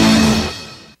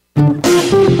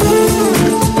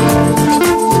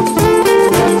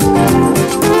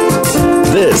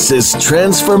 This is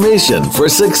Transformation for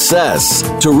Success.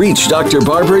 To reach Dr.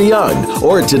 Barbara Young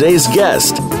or today's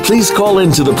guest, please call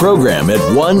into the program at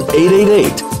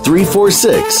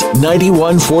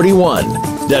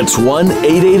 1-888-346-9141. That's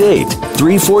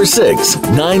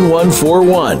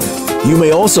 1-888-346-9141. You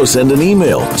may also send an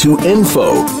email to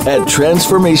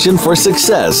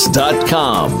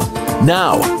info@transformationforsuccess.com.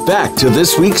 Now, back to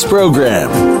this week's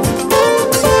program.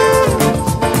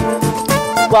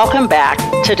 Welcome back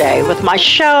today with my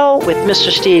show with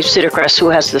Mr. Steve Cedarcrest, who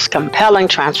has this compelling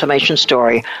transformation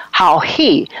story, how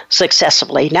he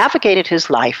successfully navigated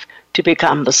his life to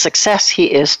become the success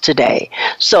he is today.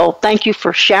 So thank you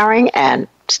for sharing. And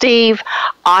Steve,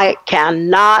 I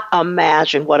cannot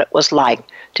imagine what it was like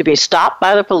to be stopped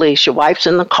by the police. Your wife's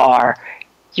in the car.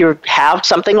 You have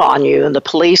something on you, and the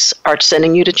police are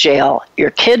sending you to jail. Your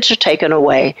kids are taken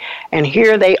away, and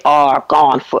here they are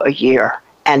gone for a year.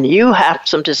 And you have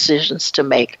some decisions to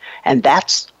make. And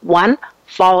that's one,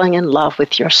 falling in love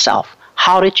with yourself.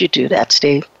 How did you do that,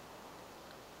 Steve?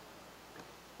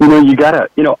 You gotta,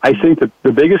 I think that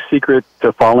the biggest secret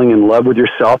to falling in love with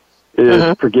yourself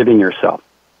is forgiving yourself.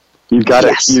 You've got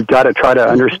to try to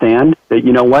understand that,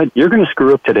 you know what, you're going to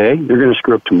screw up today, you're going to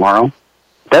screw up tomorrow.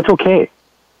 That's okay.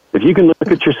 If you can look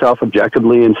at yourself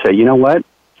objectively and say, you know what,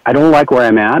 I don't like where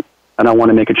I'm at, and I want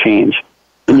to make a change.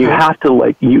 And you have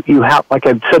to, you have, like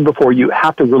I've said before, you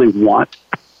have to really want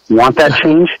that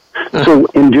change. So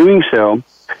in doing so,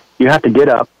 you have to get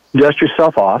up, dust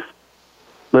yourself off,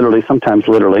 literally, sometimes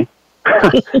literally,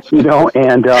 you know,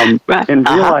 and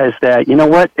realize that, you know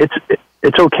what,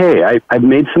 it's okay. I've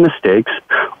made some mistakes.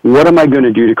 What am I going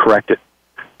to do to correct it?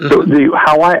 So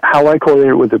how I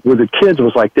correlated with the kids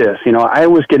was like this. You know, I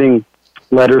was getting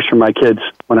letters from my kids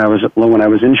when I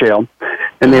was in jail,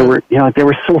 and they were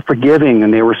so forgiving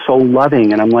and they were so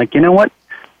loving, and I'm like, you know what?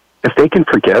 If they can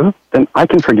forgive, then I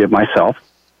can forgive myself.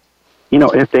 You know,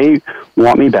 if they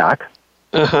want me back,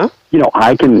 you know,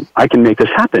 I can make this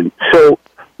happen. So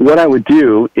what I would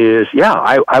do is,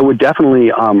 I would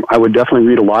definitely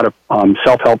read a lot of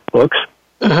self-help books.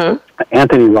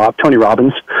 Tony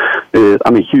Robbins,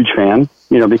 I'm a huge fan,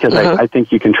 you know, because I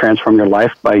think you can transform your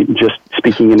life by just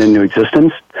speaking it into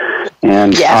existence.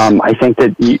 And I think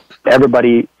that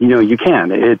everybody, you know, you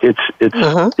can.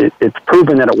 It's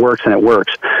proven that it works, and it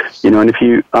works. You know, and if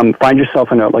you find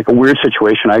yourself in a weird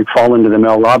situation, I fall into the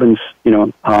Mel Robbins, you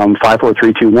know, 5, 4,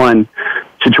 3, 2, 1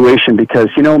 situation, because,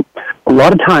 you know, a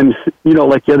lot of times, you know,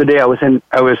 like the other day I was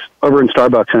over in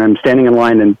Starbucks, and I'm standing in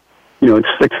line, and you know, it's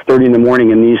 6:30 in the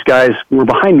morning, and these guys were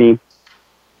behind me,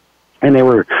 and they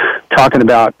were talking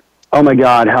about, oh my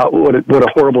God, what a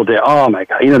horrible day. Oh my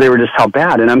God, you know, they were just how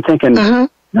bad. And I'm thinking, no,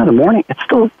 the morning, it's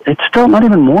still not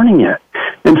even morning yet.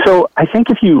 And so I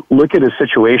think if you look at a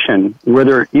situation,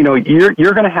 whether, you know, you're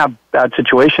going to have bad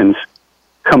situations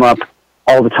come up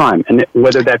all the time, and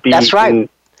whether that be in,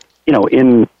 you know,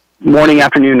 in morning,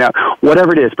 afternoon,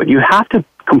 whatever it is, but you have to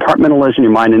compartmentalize in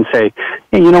your mind and say,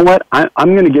 hey, you know what, I'm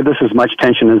going to give this as much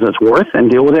attention as it's worth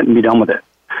and deal with it and be done with it.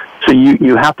 So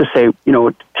you have to say, you know,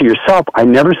 to yourself, I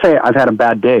never say I've had a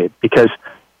bad day, because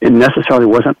it necessarily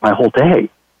wasn't my whole day.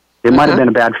 It might have been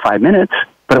a bad 5 minutes,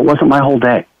 but it wasn't my whole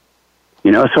day.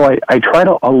 You know, so I try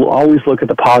to always look at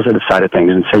the positive side of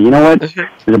things and say, you know what, it's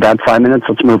a bad 5 minutes,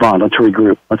 let's move on, let's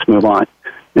regroup, let's move on.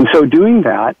 And so doing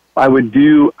that, I would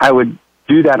do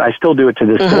that. I still do it to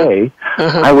this day.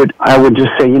 I would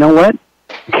just say, you know what?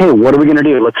 Okay, what are we going to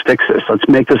do? Let's fix this. Let's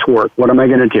make this work. What am I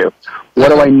going to do? What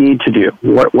do I need to do?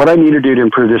 What I need to do to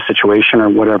improve this situation, or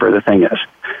whatever the thing is.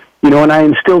 You know, and I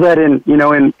instill that in, you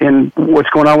know, in what's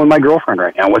going on with my girlfriend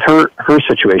right now, with her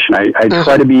situation. I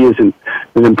try to be as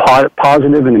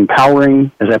positive and empowering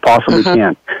as I possibly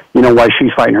can. You know, while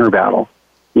she's fighting her battle.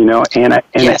 You know, and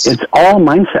it's all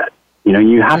mindset. You know,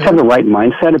 you have to have the right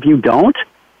mindset. If you don't,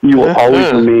 you will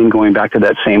always remain going back to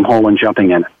that same hole and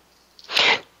jumping in it.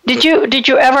 Did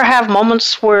you ever have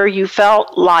moments where you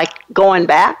felt like going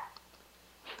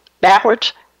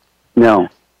backwards? No.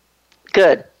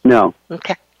 Good. No.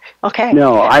 Okay.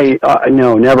 No,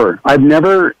 no, never. I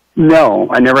never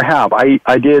have.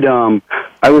 I did,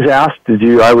 I was asked to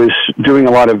do, I was doing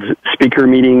a lot of speaker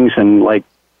meetings and like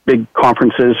big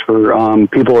conferences for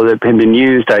people that had been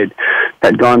used. I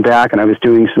had gone back and I was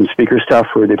doing some speaker stuff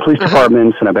for the police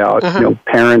departments and about you know,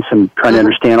 parents and trying to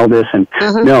understand all this. And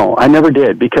no, I never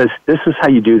did, because this is how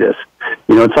you do this.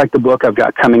 You know, it's like the book I've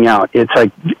got coming out. It's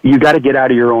like you got to get out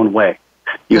of your own way.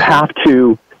 You have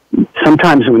to.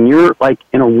 Sometimes when you're like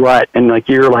in a rut and like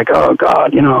you're like, oh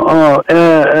God, you know,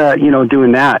 you know,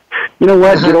 doing that, you know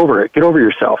what? Get over it. Get over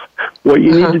yourself. What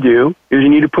you need to do is you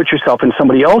need to put yourself in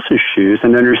somebody else's shoes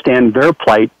and understand their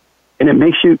plight, and it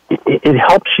makes you. It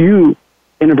helps you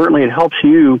inadvertently. It helps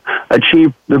you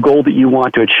achieve the goal that you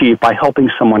want to achieve by helping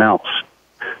someone else.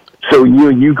 So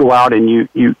you go out and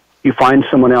you find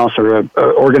someone else or a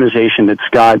organization that's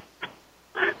got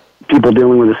people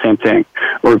dealing with the same thing.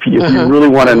 Or if you really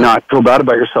want to not feel bad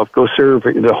about yourself, go serve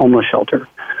the homeless shelter.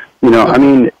 You know, I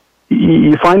mean,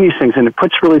 you find these things and it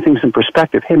puts really things in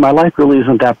perspective. Hey, my life really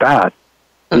isn't that bad.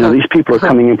 You know, these people are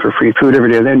coming in for free food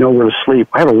every day. They have nowhere to sleep.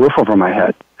 I have a roof over my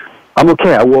head. I'm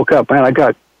okay. I woke up, man, I've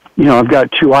got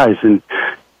 2 eyes, and,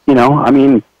 you know, I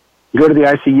mean, go to the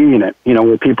ICU unit, you know,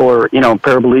 where people are, you know,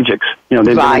 paraplegics. You know,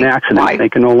 they've been in an accident. They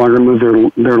can no longer move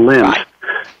their limbs.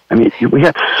 I mean, we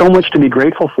have so much to be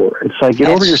grateful for. It's like, get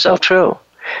over yourself. So true.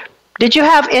 Did you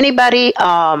have anybody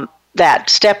that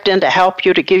stepped in to help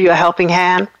you, to give you a helping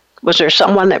hand? Was there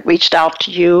someone that reached out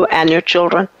to you and your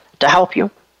children to help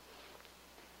you?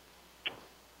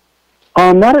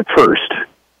 Not at first.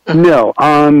 No,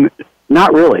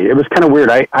 not really. It was kind of weird.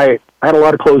 I had a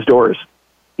lot of closed doors.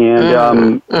 And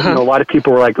you know, a lot of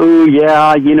people were like, oh,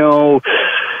 yeah, you know,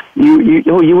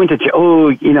 you went to jail. Oh,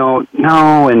 you know,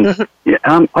 no. And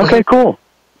okay, cool.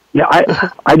 Yeah,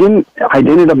 I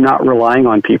ended up not relying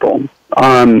on people.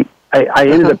 I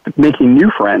ended up making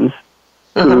new friends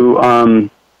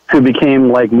who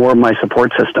became like more of my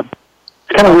support system.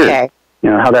 It's kind of weird,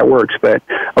 how that works. But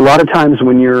a lot of times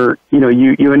when you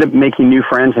end up making new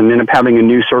friends and end up having a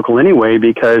new circle anyway,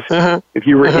 because if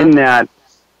you were in that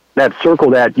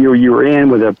circle that you were in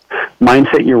with a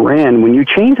mindset you were in, when you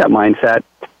change that mindset,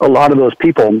 a lot of those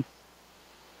people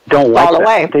don't like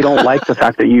that. They don't like the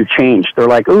fact that you've changed. They're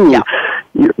like, ooh,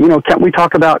 can't we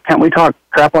talk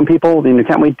crap on people?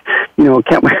 Can't we,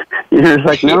 it's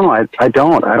like, no, I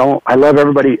don't. I love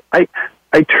everybody. I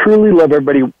truly love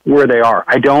everybody where they are.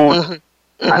 I don't,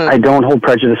 I don't hold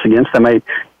prejudice against them. And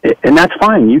that's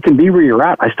fine. You can be where you're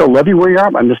at. I still love you where you're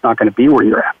at. I'm just not going to be where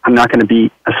you're at. I'm not going to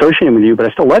be associated with you, but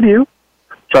I still love you.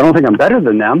 So I don't think I'm better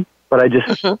than them. But I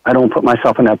just, I don't put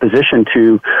myself in that position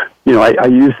to, I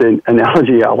use the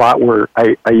analogy a lot where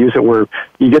I use it where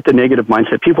you get the negative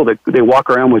mindset. People that they walk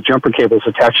around with jumper cables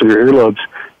attached to their earlobes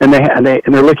and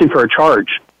they're looking for a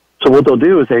charge. So what they'll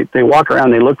do is they walk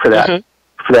around, they look for that,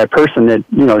 for that person that,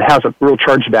 has a real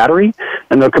charged battery,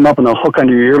 and they'll come up and they'll hook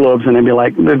under your earlobes and they'll be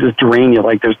like, they'll just drain you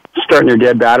like they're starting their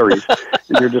dead batteries.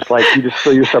 And you're just like, you just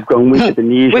feel yourself going weak at the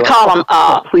knees. We call them,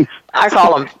 please. I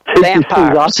call them take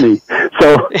vampires. These things off me.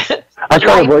 So I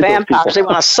try to avoid vampires. those They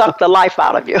want to suck the life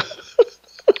out of you.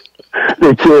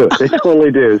 They do. They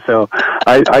totally do. So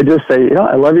I just say,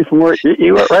 I love you from where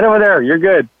you right over there. You're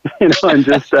good. And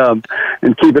just and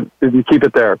keep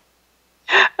it there.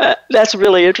 That's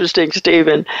really interesting,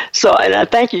 Stephen. So, and I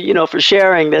thank you, for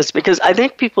sharing this, because I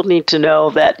think people need to know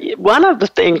that one of the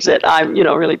things that I'm,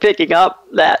 really picking up,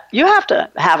 that you have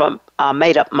to have a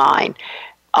made-up mind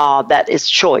that is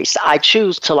choice. I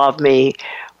choose to love me,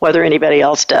 whether anybody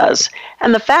else does.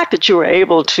 And the fact that you were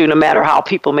able to, no matter how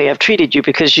people may have treated you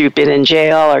because you've been in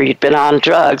jail or you'd been on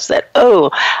drugs, that,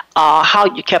 how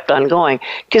you kept on going.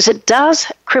 Because it does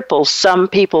cripple some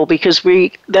people, because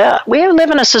we live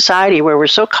in a society where we're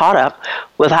so caught up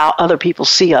with how other people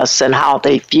see us and how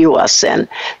they view us. And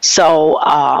so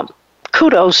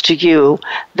kudos to you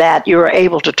that you're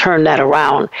able to turn that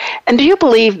around. And do you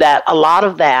believe that a lot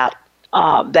of that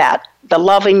the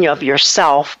loving of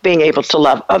yourself, being able to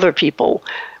love other people,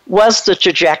 was the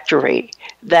trajectory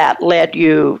that led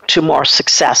you to more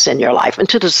success in your life and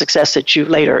to the success that you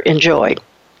later enjoyed?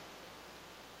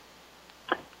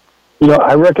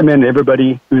 I recommend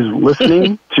everybody who's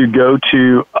listening to go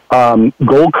to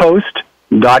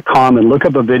goldcoast.com and look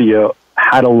up a video,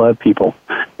 How to Love People.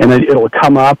 And it'll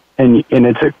come up, and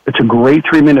it's a great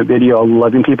 3-minute video of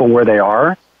loving people where they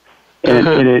are.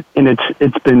 And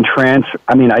it's been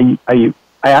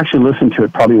I actually listen to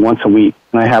it probably once a week,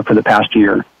 and I have for the past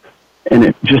year.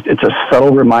 And it's a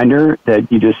subtle reminder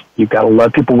that you've got to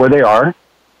love people where they are,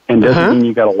 and doesn't mean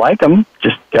you got to like them.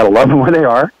 Just got to love them where they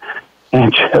are,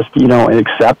 and just and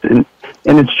accept. And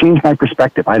it's changed my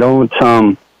perspective. I don't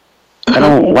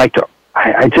like to.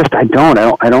 I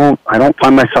don't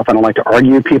find myself. I don't like to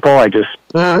argue with people. I just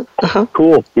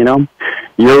cool. You're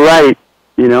right.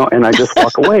 And I just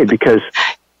walk away because,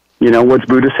 what's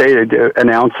Buddha say? An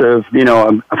ounce of,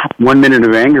 1 minute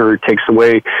of anger takes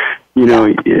away,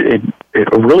 it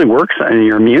really works on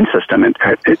your immune system. It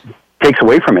takes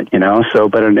away from it, So,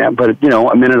 but a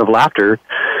minute of laughter,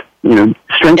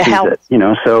 strengthens it,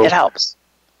 So it helps.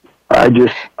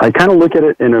 I kind of look at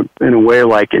it in a way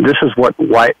like, this is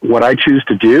what I choose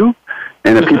to do,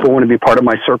 and if people want to be part of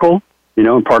my circle,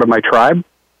 and part of my tribe,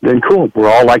 then cool. We're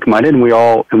all like-minded, and we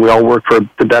all work for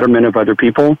the betterment of other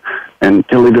people, and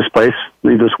to leave this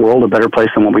world a better place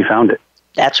than what we found it.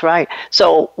 That's right.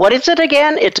 So, what is it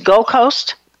again? It's Gold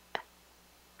Coast.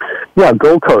 Yeah,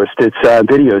 Gold Coast. It's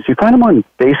videos. You find them on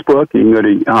Facebook. You can go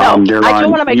to. I do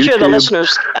want to make sure the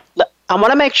listeners. I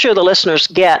want to make sure the listeners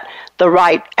get the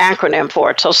right acronym for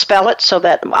it. So spell it so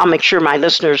that I'll make sure my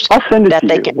listeners... I'll send it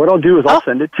to you. What I'll do is I'll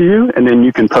send it to you, and then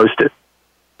you can post it.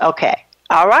 Okay.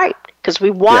 All right. Because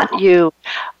we want you,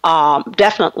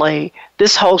 definitely,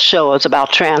 this whole show is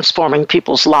about transforming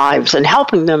people's lives and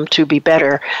helping them to be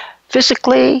better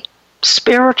physically,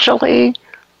 spiritually,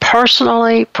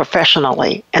 personally,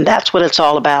 professionally, and that's what it's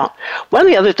all about. One of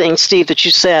the other things, Steve, that you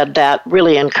said that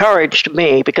really encouraged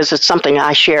me, because it's something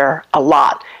I share a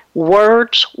lot,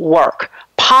 words work.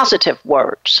 Positive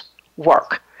words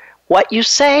work. What you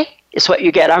say is what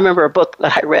you get. I remember a book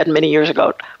that I read many years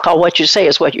ago called What You Say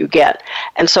Is What You Get.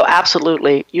 And so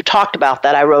absolutely, you talked about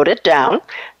that. I wrote it down,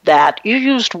 that you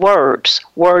used words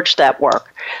that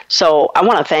work. So I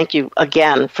want to thank you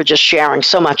again for just sharing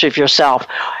so much of yourself.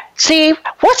 Steve,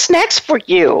 what's next for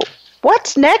you?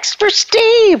 What's next for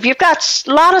Steve? You've got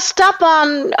a lot of stuff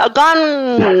going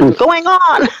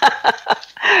on.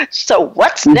 So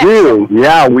what's we next? do.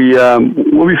 Yeah, we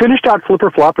finished out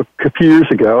Flipper Flop a few years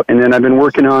ago, and then I've been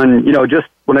working on, just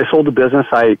when I sold the business,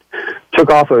 I took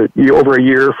off over a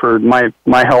year for my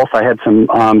health. I had some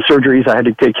surgeries I had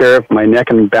to take care of, my neck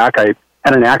and back. I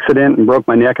had an accident and broke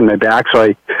my neck and my back,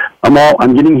 so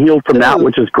I'm getting healed from that,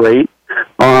 which is great.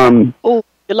 Oh,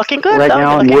 you're looking good. Right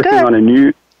now, I'm working on a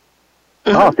new.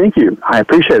 Mm-hmm. Oh, thank you. I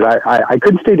appreciate it. I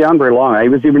couldn't stay down very long. I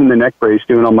was even in the neck brace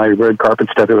doing all my red carpet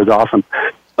stuff. It was awesome.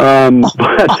 Well,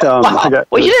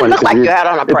 you didn't look like you had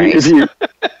on a brace.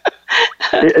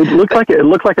 It looked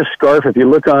like a scarf. If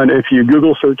you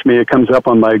Google search me, it comes up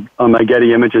on my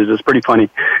Getty Images. It's pretty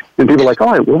funny. And people are like,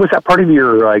 oh, what was that part of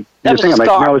your thing? I'm like,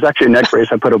 no, it was actually a neck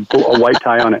brace. I put a white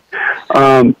tie on it.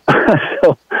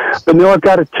 But no, I've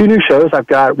got 2 new shows.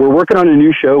 We're working on a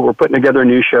new show. We're putting together a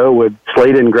new show with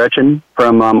Slade and Gretchen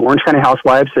from Orange County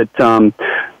Housewives that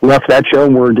left that show,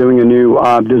 and we're doing a new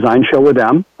design show with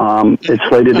them. It's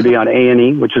slated to be on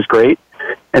A&E, which is great.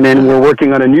 And then we're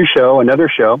working on another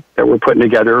show that we're putting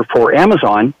together for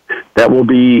Amazon that will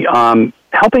be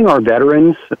helping our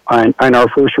veterans and our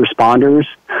first responders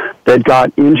that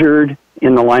got injured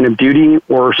in the line of duty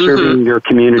or serving their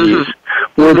communities,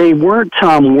 where they weren't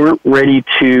ready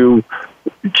to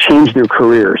change their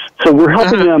careers. So we're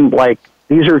helping them, like,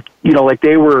 these are, like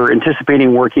they were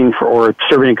anticipating working for or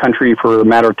serving a country for a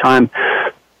matter of time.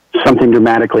 Something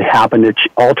dramatically happened that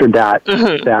altered that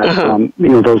event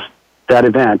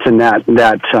and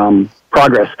that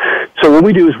progress. So what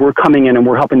we do is we're coming in and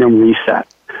we're helping them reset,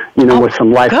 with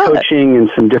some life coaching and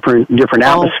some different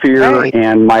atmosphere. Great.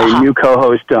 And my new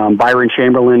co-host, Byron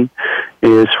Chamberlain,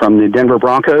 is from the Denver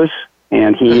Broncos,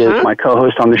 and he is my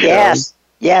co-host on the show. Yes.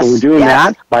 So we're doing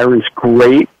that. Byron's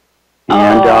great.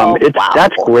 And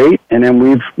that's great. And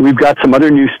then we've got some other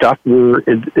new stuff.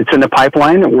 It's in the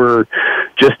pipeline that we're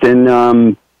just in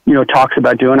talks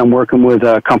about doing. I'm working with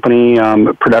a company,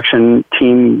 production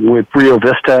team with Rio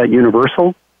Vista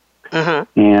Universal,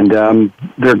 and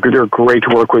they're great to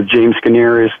work with. James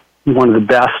Skinner is one of the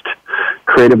best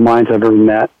creative minds I've ever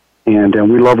met, and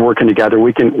we love working together.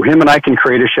 Him and I can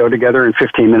create a show together in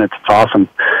 15 minutes. It's awesome.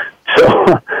 So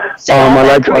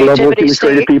I love working with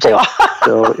creative people.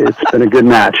 So it's been a good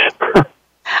match.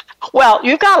 Well,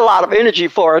 you've got a lot of energy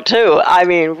for it, too. I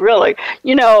mean, really.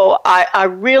 I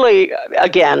really,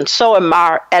 again, so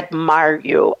admire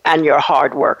you and your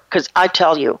hard work. Because I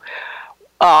tell you,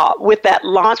 with that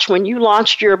launch, when you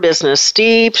launched your business,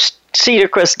 Steve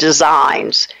Cedarquist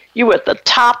Designs, you were at the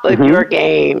top of your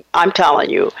game, I'm telling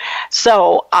you.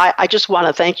 So I just want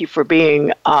to thank you for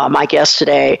being my guest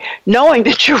today, knowing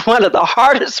that you're one of the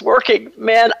hardest working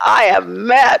men I have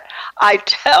met, I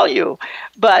tell you.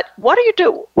 But what do you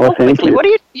do? Well, thank you. What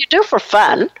do you do for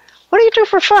fun? What do you do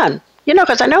for fun?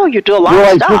 Because I know you do a lot of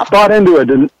stuff. I just bought into it.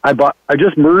 I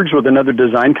just merged with another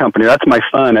design company. That's my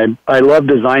fun. I love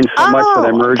design so much that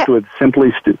I merged with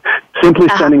Simply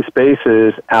Stunning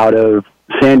Spaces out of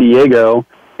San Diego.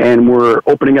 And we're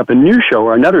opening up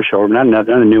another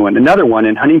one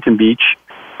in Huntington Beach,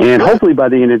 and hopefully by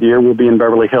the end of the year we'll be in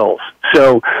Beverly Hills.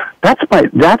 So that's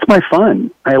my fun.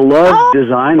 I love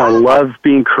design. I love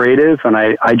being creative, and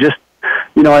I just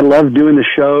I love doing the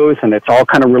shows, and it's all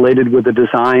kind of related with the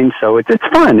design. So it's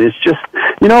fun. It's just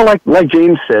like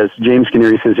James says. James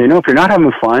Skinner says, if you're not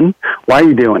having fun, why are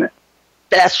you doing it?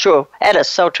 That's true. That is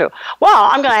so true. Well,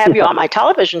 I'm going to have you on my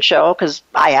television show because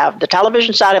I have the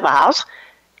television side of the house,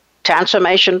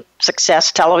 Transformation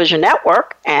Success Television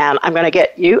Network, and I'm going to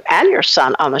get you and your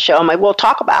son on the show, and we'll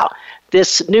talk about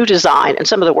this new design and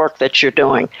some of the work that you're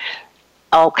doing.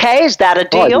 Okay, is that a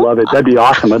deal? Oh, I'd love it. That'd be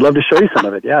awesome. I'd love to show you some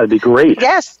of it. Yeah, it'd be great.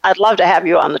 Yes, I'd love to have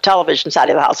you on the television side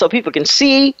of the house so people can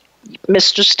see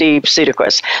Mr. Steve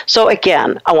Cedarquist. So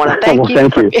again, I want to thank you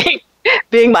for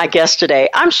being my guest today.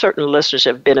 I'm certain listeners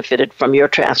have benefited from your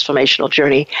transformational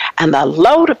journey and the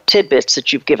load of tidbits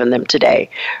that you've given them today.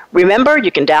 Remember,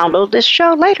 you can download this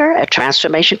show later at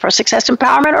Transformation for Success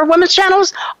Empowerment or Women's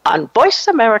Channels on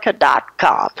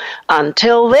VoiceAmerica.com.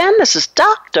 Until then, this is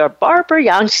Dr. Barbara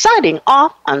Young signing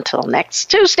off until next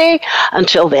Tuesday.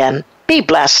 Until then, be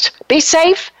blessed, be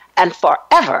safe, and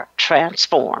forever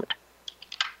transformed.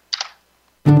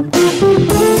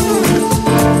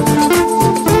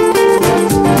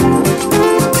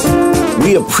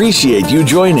 We appreciate you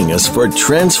joining us for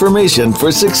Transformation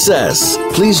for Success.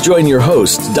 Please join your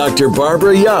host, Dr.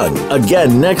 Barbara Young,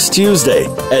 again next Tuesday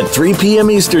at 3 p.m.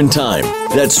 Eastern Time.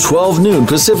 That's 12 noon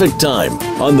Pacific Time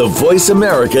on the Voice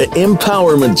America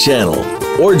Empowerment Channel.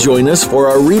 Or join us for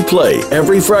our replay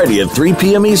every Friday at 3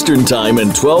 p.m. Eastern Time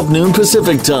and 12 noon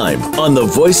Pacific Time on the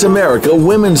Voice America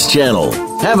Women's Channel.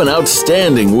 Have an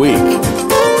outstanding week.